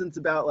nonsense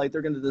about like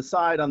they're going to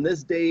decide on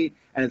this date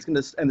and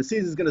the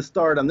season's going to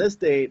start on this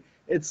date.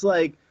 It's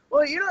like,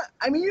 well, you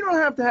don't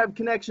have to have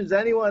connections to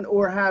anyone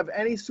or have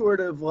any sort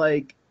of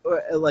like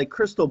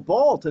crystal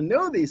ball to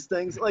know these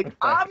things. Like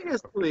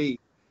obviously,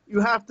 you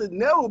have to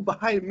know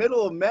by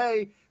middle of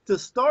May to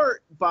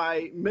start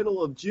by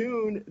middle of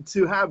June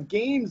to have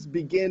games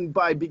begin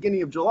by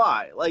beginning of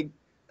July. Like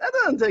that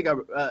doesn't take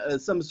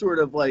some sort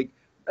of like.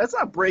 That's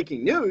not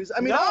breaking news. I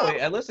mean, no.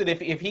 And listen,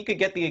 if he could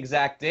get the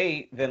exact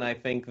date, then I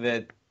think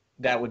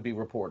that would be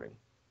reporting.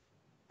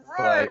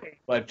 Right.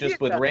 But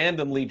just with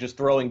randomly just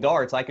throwing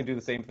darts, I could do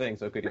the same thing.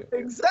 So could you?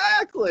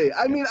 Exactly.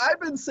 I mean, I've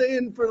been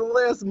saying for the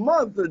last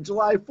month that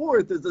July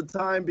 4th is the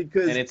time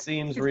because. And it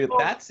seems real.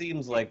 That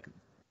seems like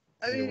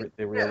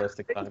the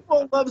realistic time.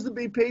 Baseball loves to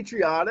be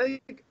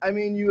patriotic. I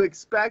mean, you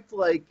expect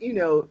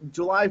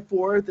July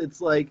 4th. It's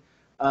like,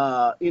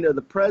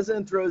 the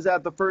president throws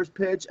out the first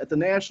pitch at the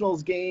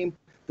Nationals game.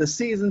 The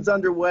season's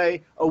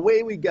underway.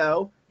 Away we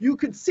go. You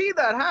could see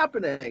that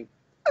happening.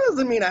 That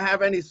doesn't mean I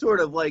have any sort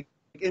of like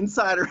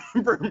insider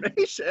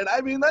information.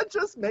 I mean, that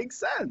just makes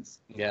sense.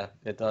 Yeah,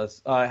 it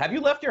does. Have you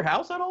left your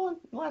house at all in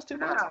the last 2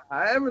 months?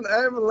 I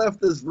haven't left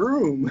this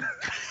room.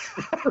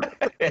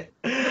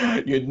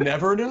 You'd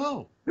never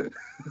know.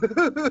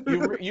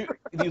 You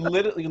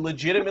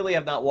legitimately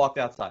have not walked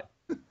outside.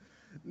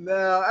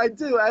 No, I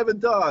do. I have a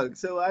dog,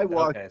 so I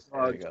walk dogs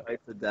twice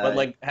a day.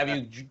 But have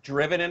you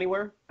driven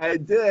anywhere? I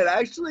did.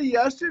 Actually,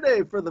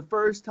 yesterday, for the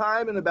first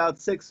time in about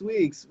 6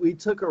 weeks, we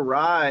took a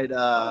ride.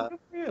 Good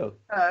for you.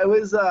 It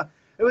was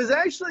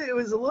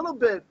a little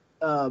bit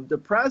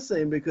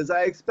depressing because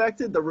I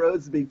expected the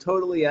roads to be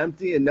totally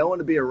empty and no one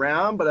to be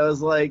around, but I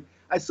was like,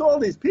 I saw all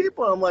these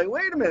people, and I'm like,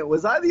 wait a minute,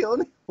 was I the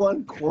only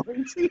one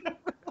quarantined?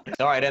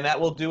 All right, and that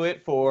will do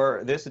it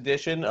for this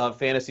edition of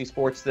Fantasy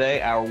Sports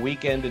Today, our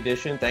weekend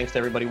edition. Thanks to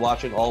everybody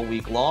watching all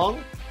week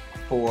long.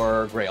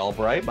 For Gray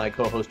Albright, my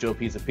co-host Joe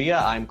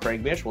Pisapia, I'm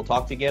Craig Mish. We'll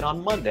talk to you again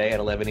on Monday at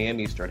 11 a.m.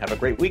 Eastern. Have a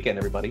great weekend,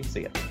 everybody.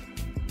 See ya.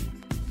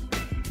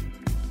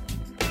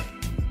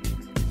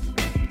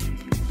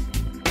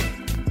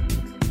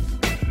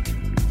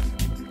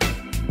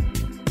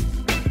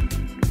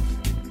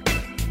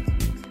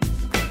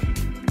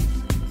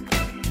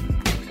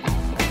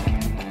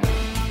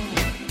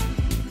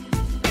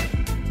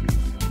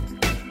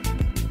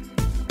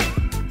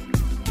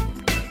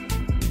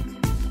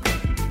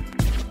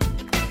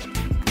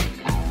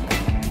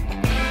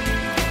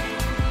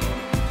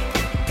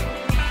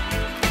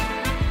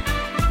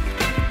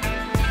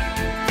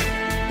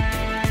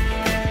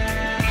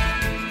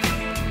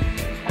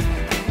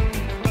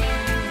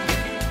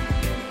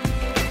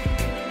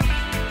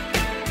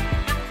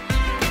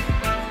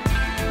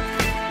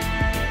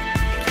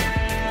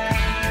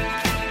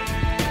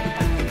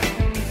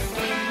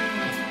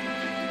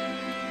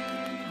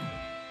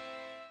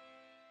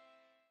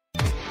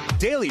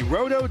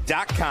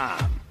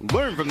 DailyRoto.com.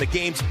 Learn from the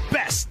game's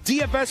best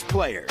DFS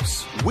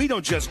players. We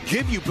don't just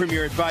give you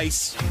premier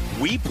advice,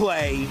 we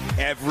play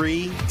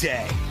every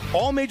day.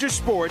 All major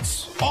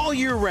sports, all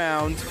year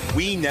round,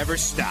 we never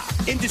stop.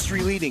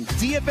 Industry-leading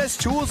DFS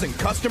tools and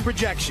custom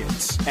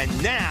projections.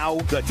 And now,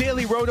 the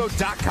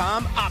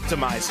DailyRoto.com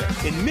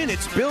Optimizer. In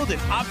minutes, build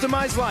and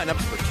optimize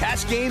lineups for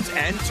cash games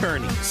and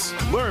tourneys.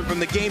 Learn from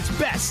the game's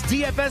best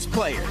DFS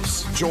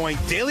players. Join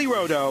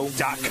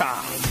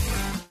DailyRoto.com.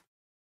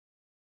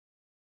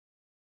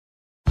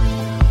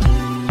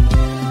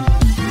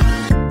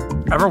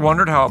 Ever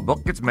wondered how a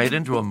book gets made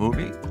into a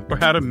movie? Or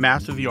how to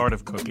master the art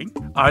of cooking?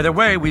 Either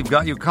way, we've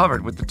got you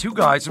covered with the Two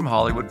Guys from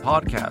Hollywood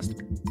podcast.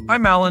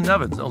 I'm Alan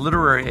Nevins, a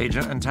literary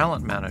agent and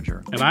talent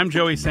manager. And I'm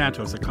Joey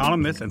Santos, a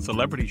columnist and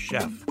celebrity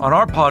chef. On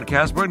our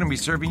podcast, we're going to be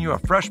serving you a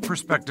fresh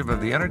perspective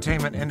of the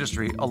entertainment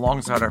industry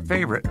alongside our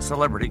favorite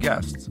celebrity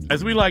guests.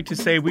 As we like to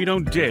say, we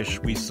don't dish,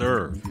 we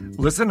serve.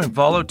 Listen and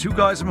follow Two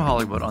Guys from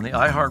Hollywood on the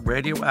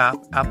iHeartRadio app,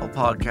 Apple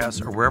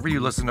Podcasts, or wherever you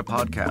listen to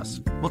podcasts.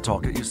 We'll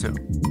talk at you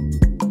soon.